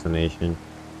impersonation.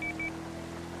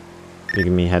 You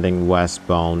can be heading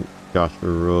westbound, Joshua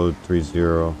Road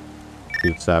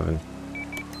 3027.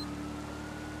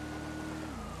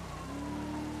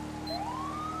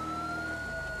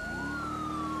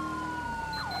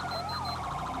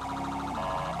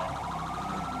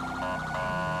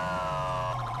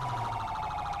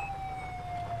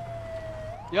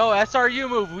 Yo, SRU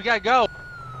move, we gotta go.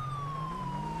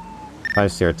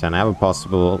 5-10. I have a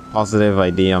positive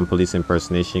ID on police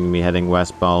impersonation. Gonna be heading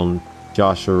westbound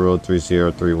Joshua Road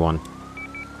 3031.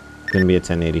 Gonna be a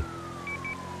 1080.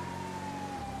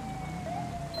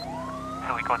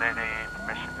 Helico 88,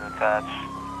 permission to attach.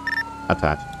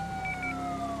 Attach.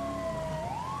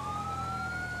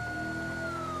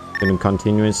 Gonna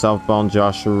continue southbound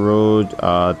Joshua Road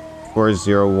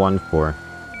 4014.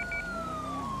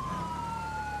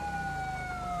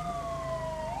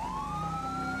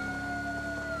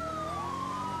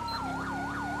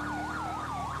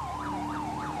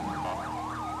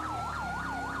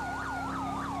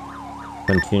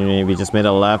 Continuing, we just made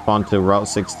a left onto Route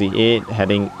 68,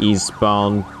 heading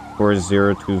eastbound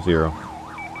 4020.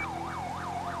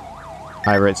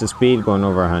 High rates of speed, going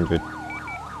over 100.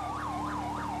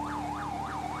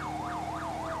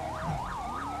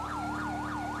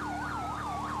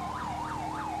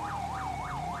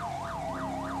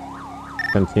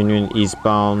 Continuing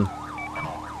eastbound.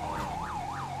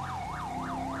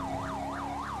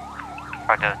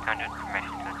 Roger, 200,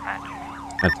 permission to attach.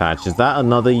 Attached. Is that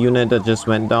another unit that just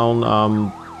went down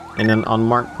in an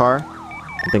unmarked car?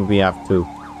 I think we have two.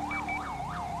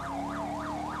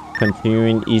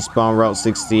 Continuing eastbound Route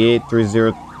 68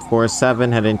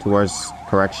 3047, heading towards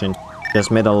correction.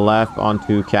 Just made a left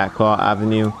onto Catclaw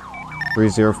Avenue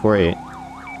 3048. 2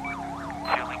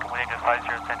 Lincoln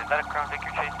 5010, is that a Crown Vic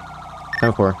you're chasing?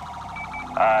 10-4.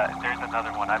 There's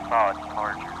another one. I saw a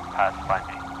charger pass by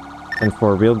me.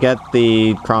 10-4. We'll get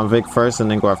the Crown Vic first and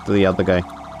then go after the other guy. 2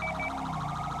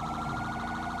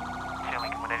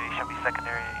 Lincoln 180 should be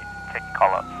secondary, taking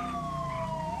call ups.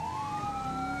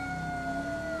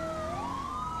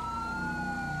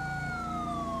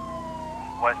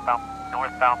 Westbound,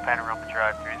 northbound Panorama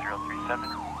Drive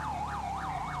 3037.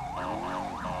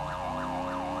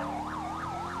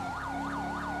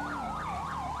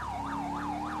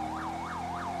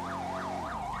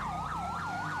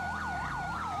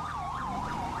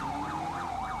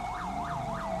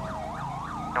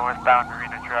 Northbound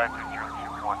Marina Drive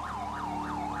 2021.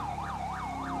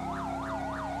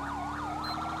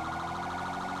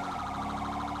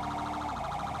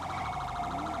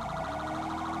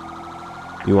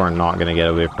 You are not going to get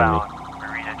away from me. Northbound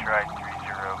Marina Drive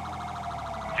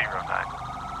 3009.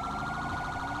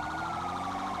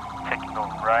 Taking a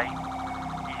right,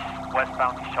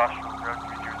 westbound East Joshua Road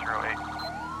 3008.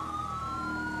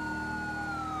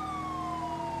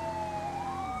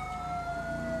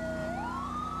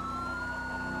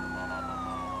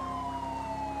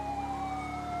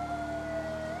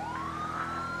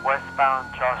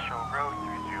 Westbound Joshua Road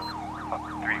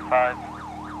 3035.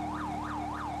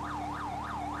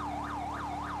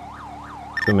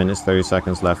 2 minutes 30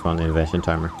 seconds left on the invention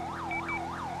timer.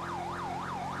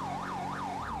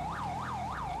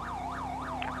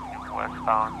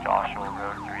 Westbound Joshua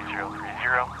Road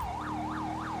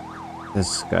 3030.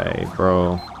 This guy,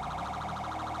 bro.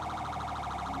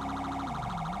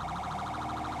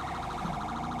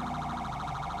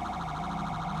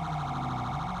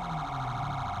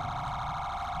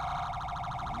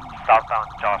 Southbound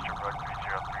Joshua Road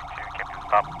 3032. Came to a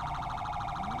stop.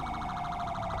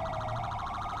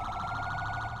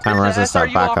 Timer has to start.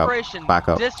 SRU Back up. operation. Back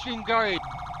up. Disregard.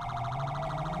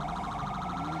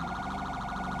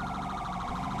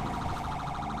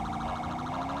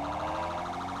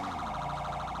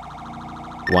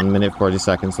 One minute 40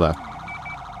 seconds left.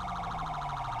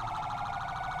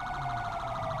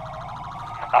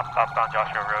 Stop southbound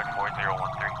Joshua Road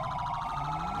 4013.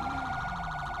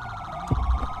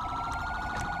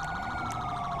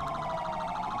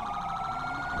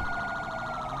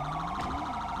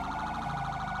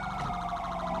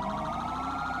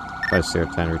 By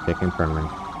 10, retaking permanent.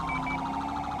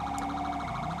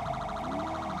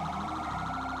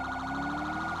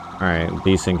 Alright,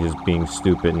 desync is being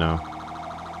stupid now.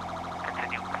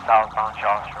 Continue southbound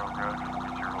Joshua Road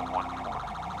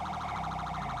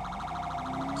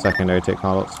 4014. Secondary take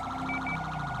callouts.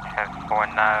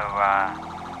 10-4 now,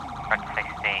 Route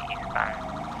 68 eastbound.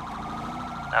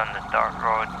 Down the Dart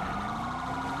Road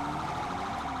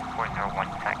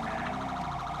 4016.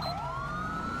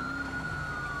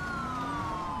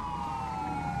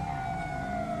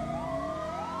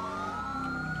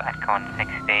 Back on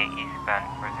 68 eastbound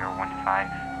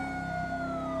 4015.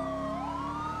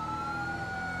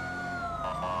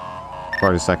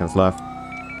 40 seconds left.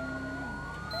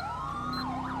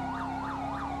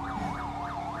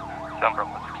 Number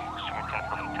 160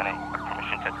 from Lieutenant,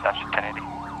 permission to attach to 1080.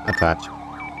 Attach.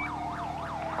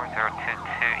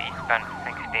 4022 eastbound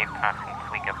 68 passing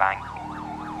Fleega Bank.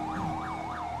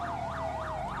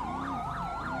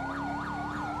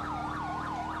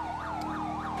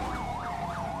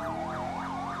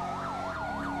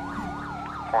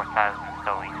 4000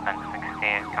 still eastbound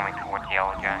 68 coming towards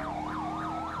Yellow Jack.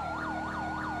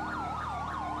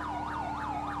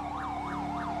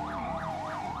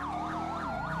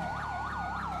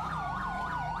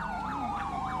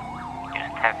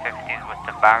 Use 1050s with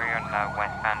the barrier on the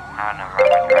westbound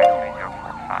panorama drive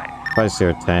 3045.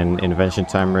 5010, intervention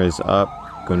timer is up.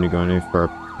 Going to go in for a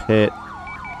pit.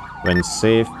 When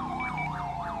safe.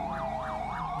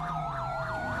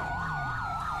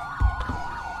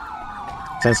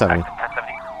 Ten 70.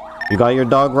 You got your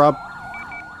dog, Rob?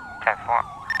 10-4.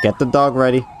 Get the dog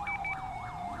ready.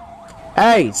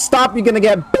 Hey, stop! You're gonna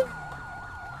get.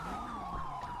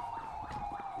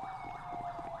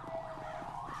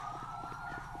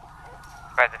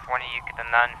 Guys, if one of you get the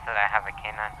none, so that I have a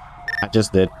canine. I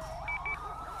just did.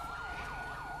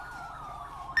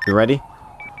 You ready?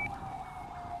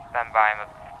 Stand by, I'm a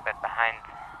bit behind.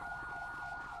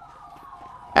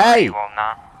 Hey! Well,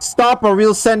 nah. Stop or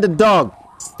we'll send a dog.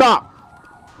 Stop.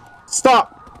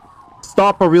 Stop.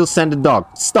 Stop or we'll send a dog.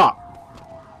 Stop.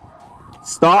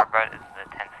 Stop. Right, this is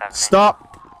a 10-7.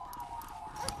 Stop.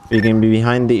 You're gonna be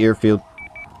behind the airfield.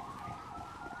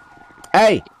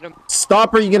 Hey!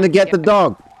 Stop or you're gonna get the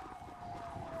dog.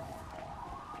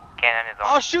 Cannon is on.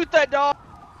 I'll shoot that dog.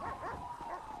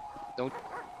 Don't.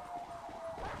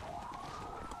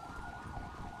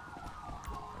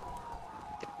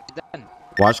 Done.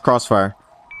 Watch crossfire.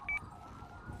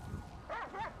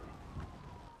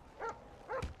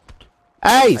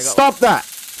 Hey! Stop that!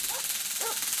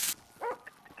 It's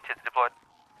deployed.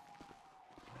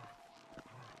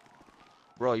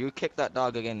 Bro, you kick that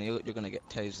dog again, you're gonna get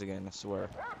tased again, I swear.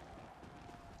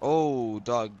 Oh,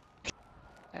 dog.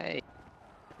 Hey.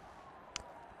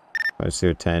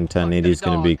 5010, 1080 is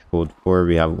gonna be code 4.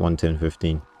 We have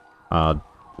 11015. One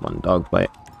dog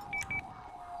bite.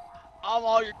 I'm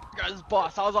all your guys'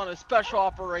 boss. I was on a special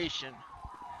operation.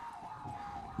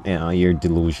 Yeah, you're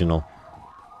delusional.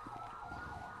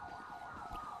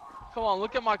 Come on,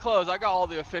 look at my clothes. I got all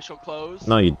the official clothes.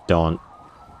 No, you don't.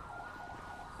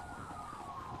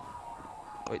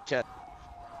 Wait, chat.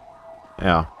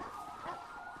 Yeah.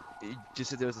 You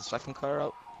said there was a second car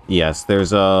out? Yes,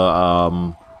 there's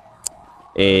a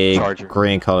Charger.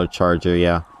 green color Charger,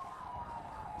 yeah.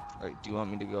 Alright, do you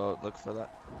want me to go look for that?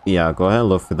 Yeah, go ahead and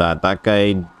look for that. That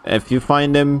guy, if you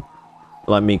find him,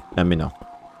 let me know.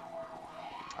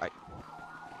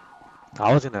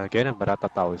 I was gonna get him, but I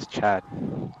thought that was Chad.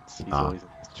 He's Ah. always in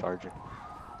his Charger.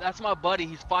 That's my buddy.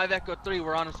 He's 5 Echo 3.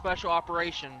 We're on a special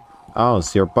operation. Oh,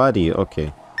 it's your buddy.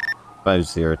 Okay.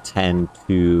 5010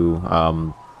 to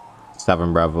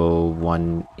 7 Bravo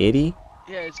 180.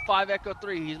 Yeah, it's 5 Echo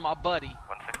 3. He's my buddy.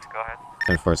 160, go ahead.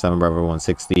 1047 Bravo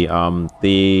 160.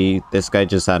 This guy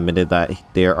just admitted that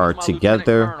they are He's my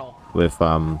together lieutenant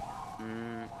colonel.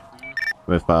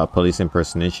 with police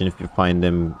impersonation. If you find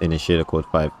them, initiate a code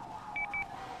 5.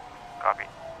 Copy.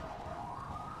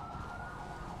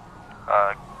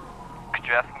 Could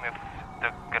you ask him if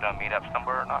they're gonna meet up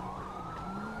somewhere or not?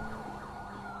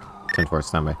 10-4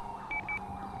 standby.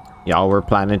 Y'all were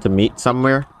planning to meet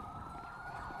somewhere?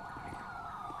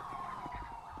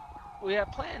 We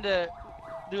have planned to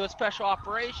do a special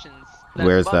operations. That's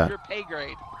Where's above that? your pay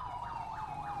grade.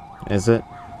 Is it?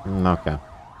 Okay.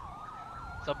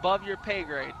 It's above your pay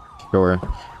grade. Sure.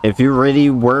 If you really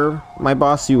were my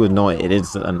boss, you would know it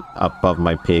is above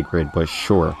my pay grade, but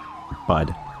sure,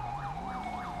 bud.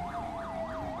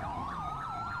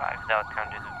 5 Delta,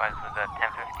 I'm just advised with a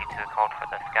 1052 code for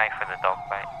the sky for the dog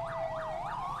bite.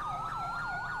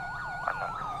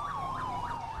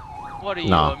 What are you,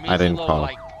 No, a I measly didn't little, call.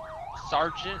 like,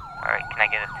 sergeant? Alright, can I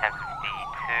get a 1052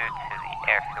 to the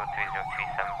airfield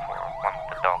 3037 for one with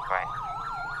the dog bite?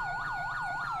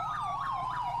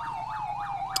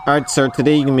 Alright, sir,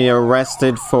 today you're gonna be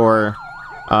arrested for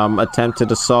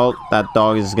attempted assault. That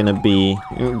dog is gonna be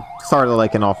sort of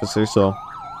like an officer, so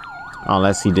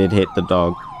unless he did hit the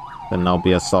dog, then that'll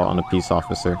be assault on a peace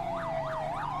officer.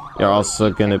 You're also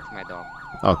gonna... My dog.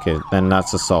 Okay, then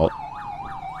that's assault.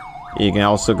 You're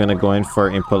also gonna go in for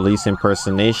police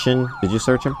impersonation. Did you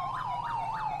search him?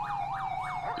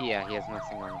 Yeah, he has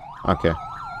nothing on him. Okay.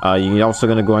 You're also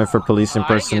gonna go in for police I didn't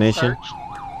get impersonation. searched.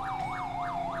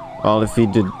 Well, if you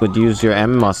would use your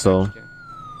M muscle,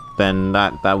 then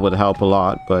that would help a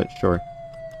lot, but sure.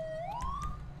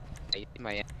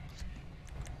 My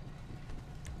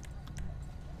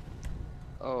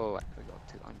oh, I forgot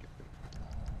to undo.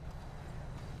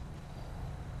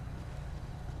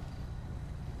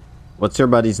 What's your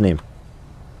buddy's name?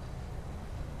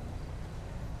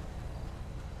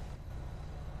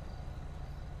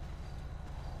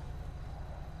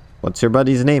 What's your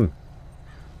buddy's name?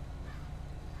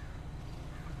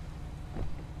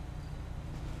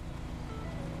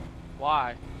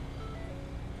 Why?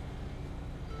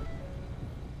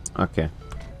 Okay.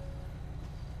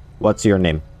 What's your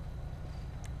name?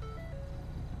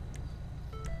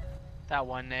 That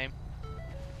one name.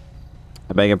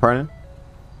 I beg your pardon?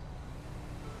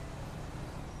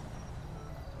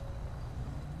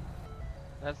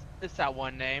 It's that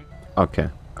one name. Okay.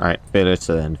 Alright, failure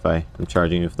to identify. I'm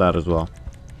charging you for that as well.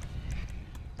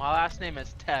 My last name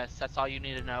is Tess. That's all you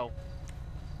need to know.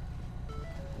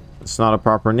 It's not a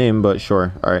proper name, but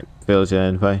sure. Alright, failure to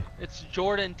identify. It's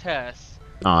Jordan Tess.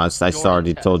 Oh, I Jordan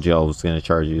already Tess. told you I was going to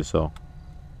charge you, so.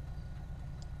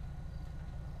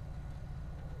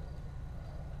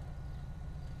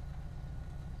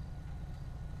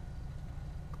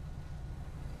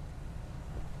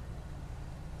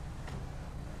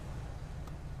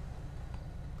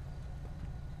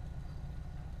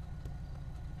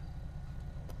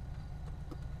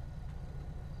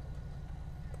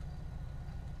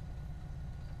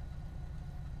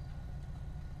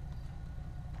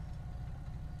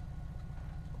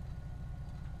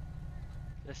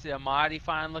 This is a mighty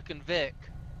fine looking Vic.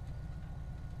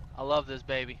 I love this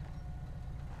baby.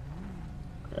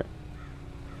 Okay.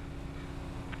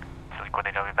 So liquid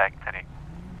AW back, Teddy.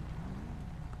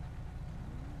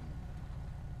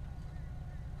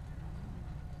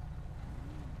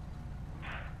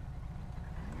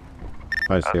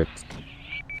 Five zero.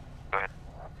 Go ahead.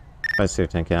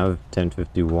 5-0-10, can I have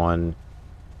 1051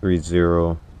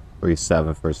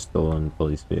 3037 for a stolen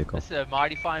police vehicle? This is a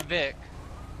mighty fine Vic.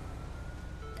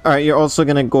 Alright, you're also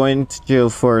gonna go into jail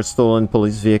for a stolen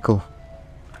police vehicle.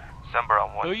 December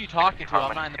on Who are you talking to?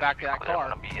 I'm not in the back of that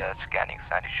car. I'm going to be scanning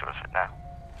Sandy Shores right now.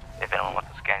 If anyone wants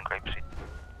to scan Grapeseed.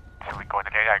 So we going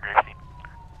to get Grapeseed.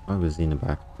 I was in the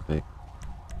back of the vehicle.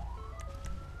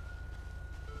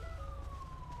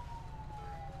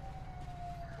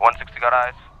 Got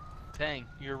eyes. Dang,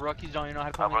 your rookies don't even know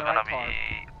how to put me in We're the gonna right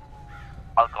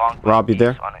be car. Rob, you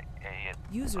there? On a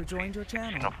User joined your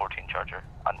channel. 14 Charger,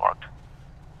 unmarked.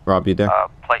 Rob, you there?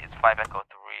 Plate is 5 Echo 3.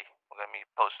 We're gonna be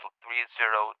post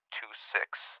 3026,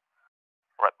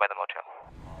 right by the motel.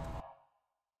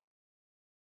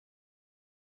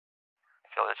 I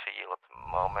feel it's a yield at the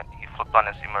moment. He flipped on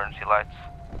his emergency lights.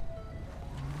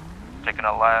 Taking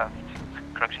a left,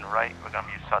 correction right. We're gonna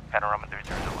be South Panorama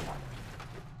 3001.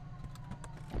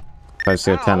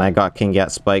 5-0-10, I got King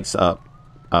Gat spikes up.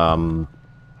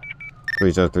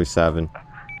 3037.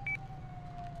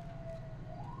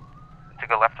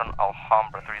 Take a left on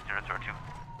Alhambra 3002.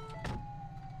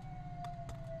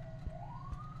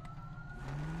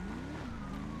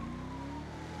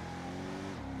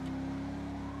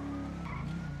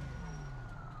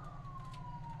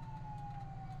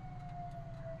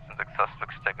 Seems like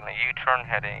suspect's taking a U-turn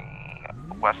heading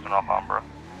west on Alhambra.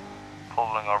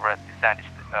 Pulling over at the Sandy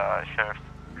Sheriff's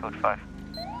Code 5.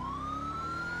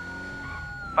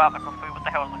 5 Echo 3, what the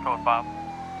hell is the code, Bob?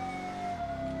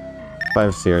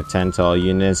 5-0-10 to all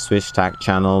units, switch TAC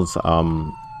channels,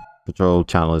 patrol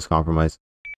channel is compromised.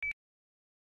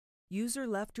 User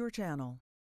left your channel.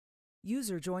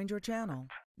 User joined your channel.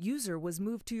 User was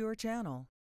moved to your channel.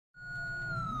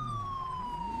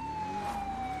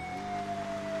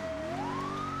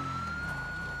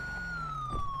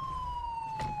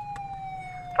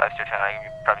 Five to 10, are you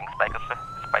driving spikes up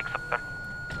there?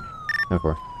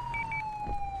 10-4.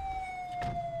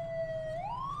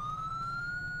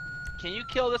 Can you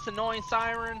kill this annoying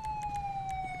siren?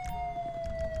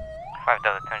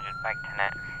 5,200, back 10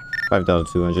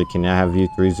 5,200, can I have you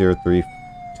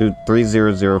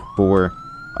 3004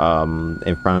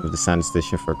 in front of the Sandy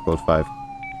station for code 5?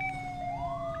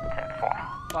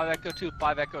 10-4. 5 Echo 2,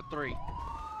 5 Echo 3.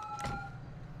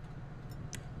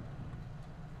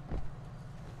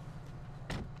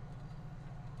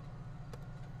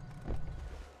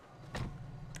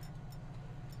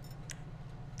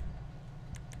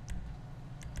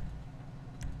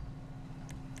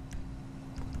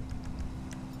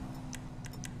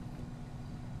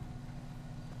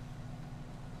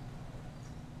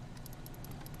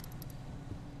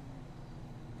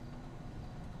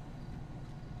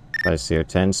 Five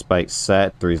 10 spike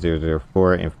set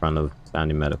 3004 in front of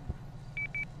Sandy Medical.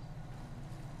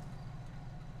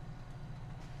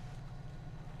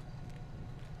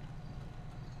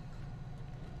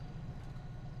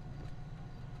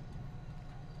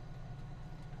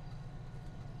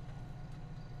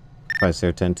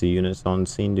 Five 10 to units on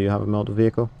scene. Do you have a motor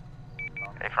vehicle?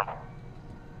 Hey, from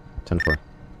 10-4.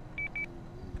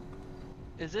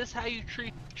 Is this how you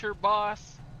treat your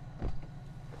boss?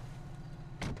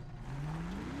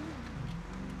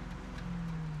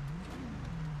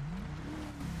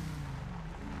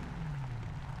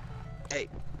 Hey.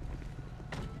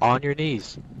 On your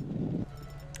knees.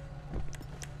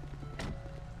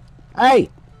 Hey!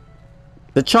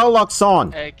 The child lock's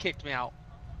on. It kicked me out.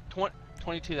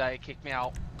 22 that it kicked me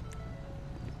out.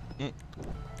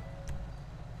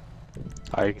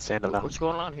 Alright, you can stand up now. What's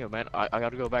going on here, man? I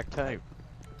gotta go back time.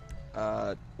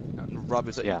 Rob,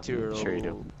 is that Yeah, interior sure you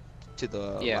do. to the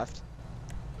left?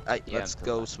 Yeah, Let's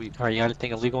go sweep. Alright, you got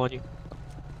anything illegal on you?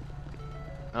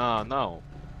 No.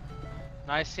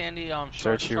 Nice Sandy, short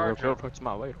Search your charger. report. What's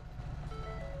my way?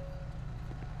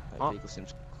 That vehicle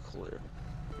seems clear.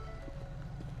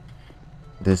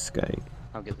 This guy.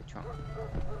 I'll get the trunk.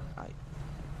 Aye.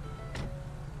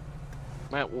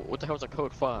 Man, what the hell is a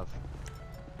code 5?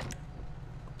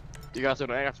 You guys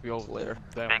don't ask me over Clear.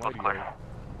 there. Damn Vehicle radio. clear.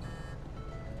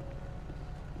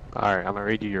 Alright, I'm gonna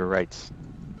read you your rights.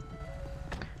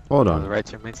 Hold The on.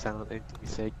 rights remain silent. Anything you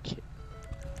say.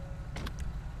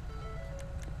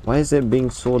 Why is it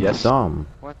being so Yes. dumb?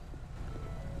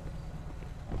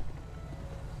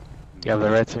 You have the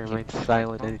right to remain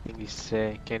silent. Anything you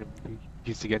say can't be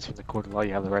used against you in the court of law.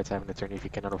 You have the right to have an attorney. If you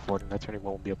cannot afford an attorney,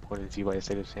 one will be appointed to you by the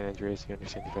state of San Andreas. You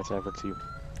understand the rights I have to you.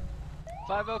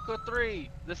 5003.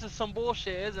 This is some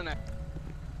bullshit, isn't it?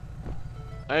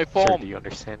 Hey, Sir, form. do you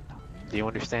understand? Do you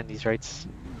understand these rights?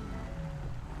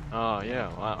 Oh yeah,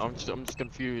 I'm just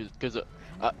confused because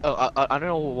I don't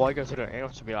know why you guys didn't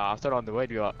answer me. I said on the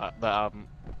radio that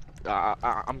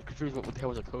I'm confused what the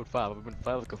hell is a code 5. I've been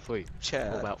filing a fleet for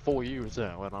Chad, about 4 years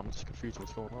now, and I'm just confused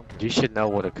what's going on. You should know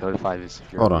what a code 5 is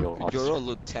if you're Hold a on. real officer. you're a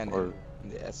lieutenant Or- in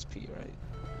the SP, right?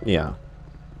 Yeah.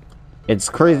 It's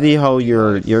crazy how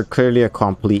you're clearly a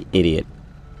complete idiot.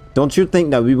 Don't you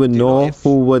think that we would Do you know know if-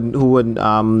 who would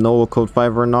know a code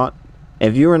 5 or not?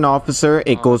 If you're an officer,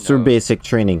 it goes through no. basic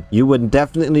training. You would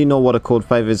definitely know what a code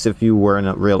 5 is if you were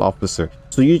a real officer.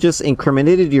 So you just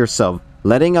incriminated yourself,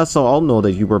 letting us all know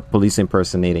that you were police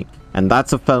impersonating, and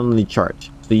that's a felony charge.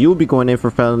 So you'll be going in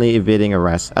for felony evading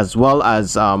arrest, as well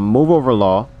as move over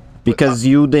law, because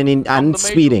you didn't I'm and the major,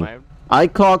 speeding. man. I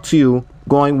clocked you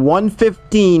going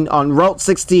 115 on Route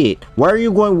 68. Why are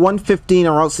you going 115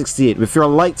 on Route 68 with your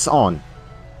lights on?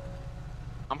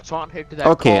 I'm trying to hit to that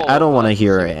Okay, call, I don't want to but-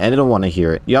 hear it. I don't want to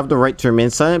hear it. You have the right to remain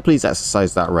silent. Please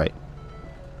exercise that right.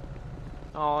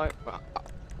 Alright,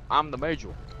 I'm the major.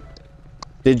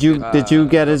 Did you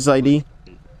get his ID?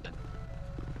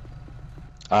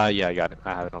 Yeah, I got it.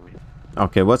 I have it on me.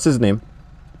 Okay, what's his name?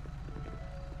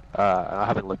 I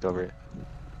haven't looked over it.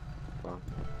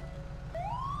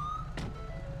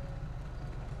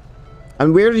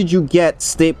 And where did you get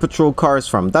state patrol cars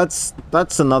from? That's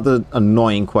another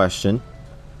annoying question.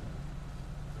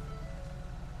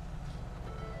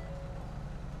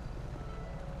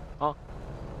 Huh?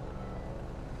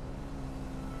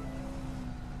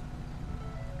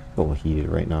 So heated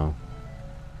right now.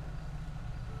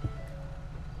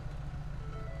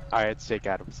 Alright, it's Jake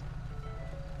Adams.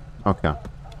 Okay. I'm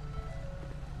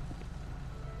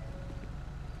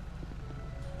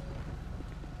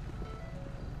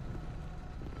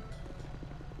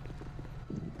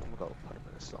gonna go 5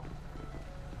 minutes though.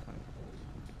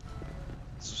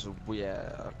 So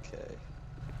yeah, okay.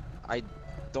 I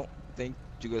don't think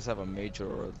you guys have a major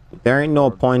or There ain't no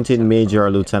or appointed lieutenant major or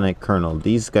colonel yet. lieutenant colonel.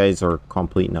 These guys are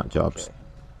complete nut jobs.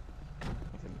 Okay. Okay,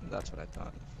 that's what I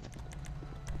thought.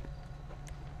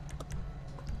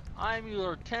 I'm your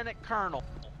lieutenant colonel.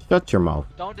 Shut your mouth.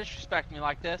 Don't disrespect me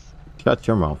like this. Shut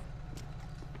your mouth.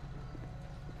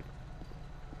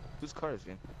 Whose car is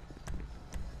it?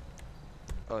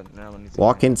 Oh, no one needs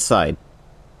Walk inside.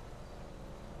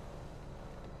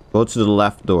 Go to the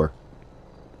left door.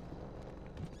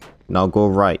 Now go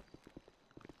right.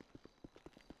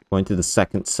 Go into the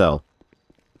second cell.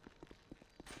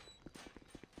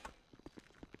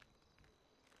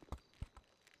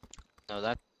 No,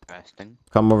 that's interesting.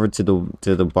 Come over to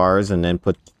the bars and then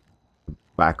put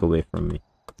back away from me.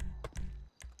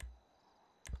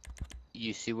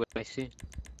 You see what I see?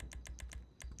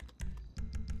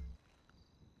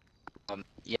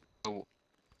 Yeah. So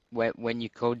when you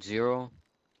code 0,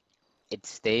 it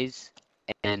stays,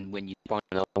 and when you spawn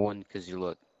another one, because you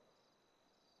look,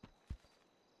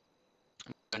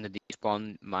 I'm gonna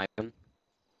despawn my one.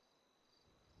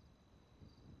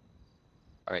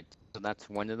 Alright, so that's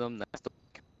one of them. That's the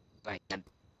I had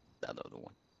that other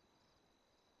one.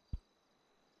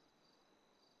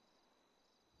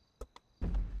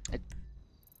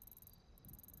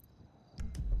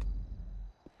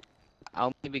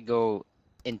 I'll maybe go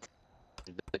into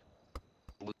the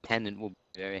lieutenant will be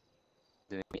very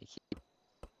doing it here.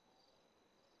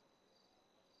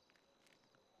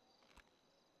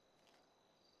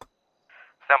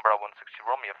 December 160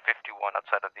 Romeo 51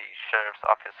 outside of the sheriff's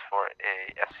office for a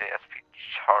SASP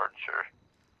Charger.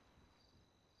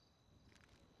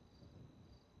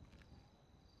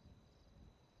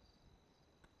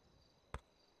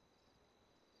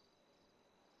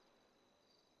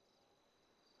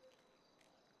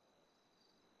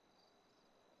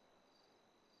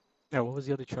 Yeah, what was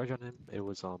the other charge on him? It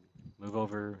was move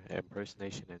over,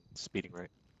 impersonation, and speeding, right?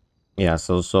 Yeah,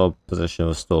 so possession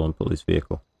of a stolen police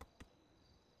vehicle.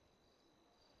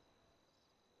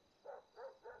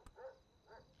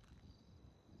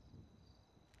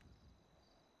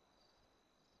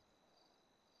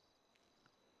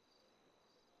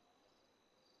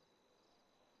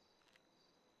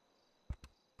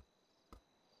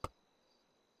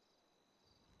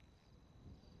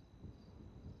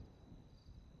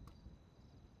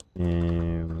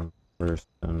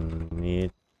 Person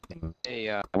meeting.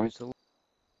 Hey, where's the...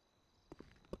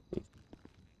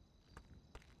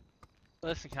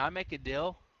 Listen, can I make a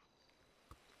deal?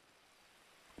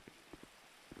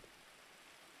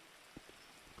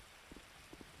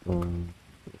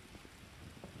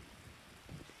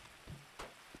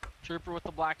 Trooper with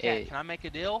the black hat, Hey. can I make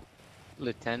a deal?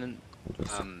 Lieutenant,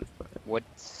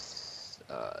 what's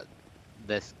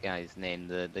this guy's name?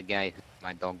 The guy who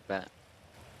my dog bet.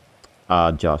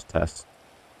 Josh Test.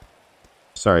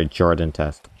 Sorry, Jordan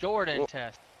Test. Jordan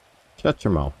Test. Shut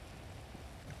your mouth.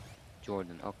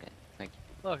 Jordan, okay, thank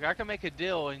you. Look, I can make a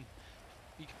deal and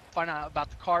you can find out about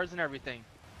the cars and everything.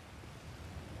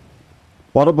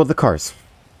 What about the cars?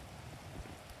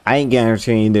 I ain't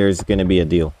guaranteeing there's gonna be a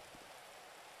deal.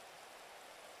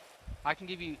 I can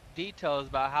give you details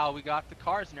about how we got the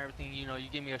cars and everything. You know, you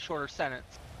give me a shorter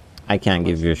sentence. I can't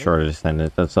give you a shorter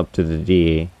sentence. That's up to the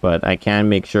DA. But I can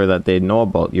make sure that they know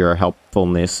about your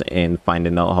helpfulness in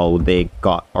finding out how they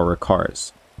got our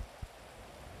cars.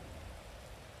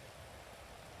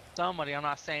 Somebody, I'm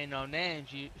not saying no names,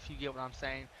 if you get what I'm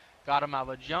saying, got them out of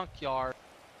a junkyard.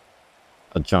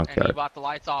 A junkyard. And he bought the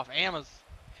lights off Amazon.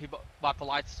 He bought the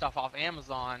lights stuff off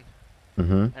Amazon.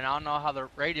 Mm-hmm. And I don't know how the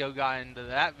radio got into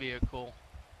that vehicle.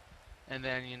 And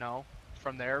then, you know,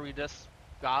 from there we just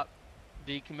got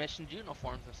decommissioned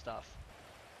uniforms and stuff.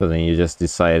 So then you just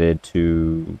decided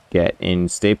to get in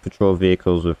state patrol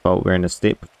vehicles without wearing a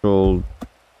state patrol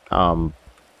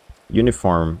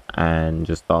uniform and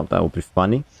just thought that would be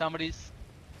funny? Somebody's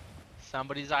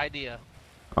idea.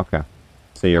 Okay.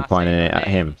 So you're Not pointing saying it no at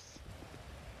him. names.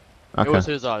 Okay. It was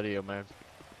his idea, man.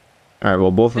 Alright,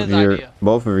 well both His of you idea.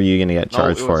 gonna get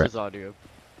charged no, it for was it. his idea.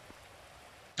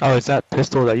 Oh, is that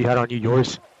pistol that you had on you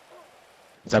yours?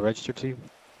 Is that registered to you?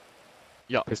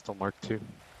 Yeah. Pistol Mark II.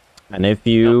 And if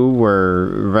you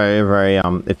were very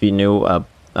if you knew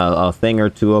a thing or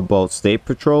two about state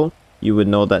patrol, you would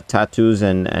know that tattoos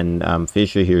and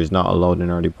facial hair is not allowed in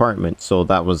our department. So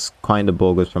that was kind of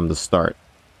bogus from the start.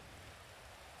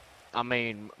 I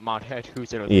mean, my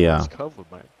tattoos are Yeah.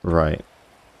 covered, man. Right.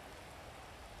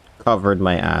 Covered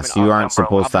my ass. I mean, You I'm aren't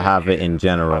supposed to have it in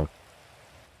general.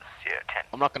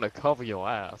 I'm not gonna cover your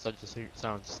ass. That just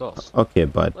sounds sus. Okay,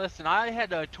 bud. Listen, I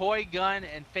had a toy gun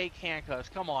and fake handcuffs.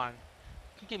 Come on.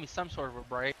 You can give me some sort of a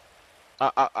break.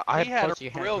 I had He had fuzzy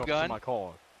a real handcuffs gun. in my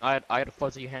car. I had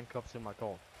fuzzy handcuffs in my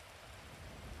car.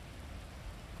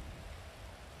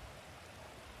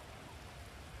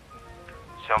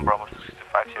 Sean Bravo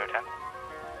 65 010.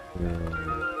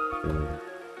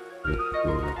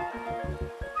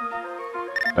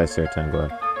 5-0-10, go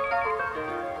ahead.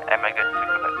 Am I good to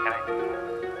go back 10A?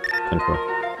 10-4.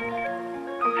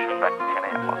 Commission back 10A.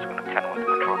 I'm also going to 10 with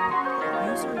patrol.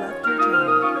 User left your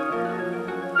channel.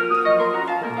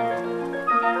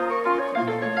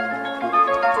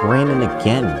 It's raining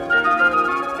again.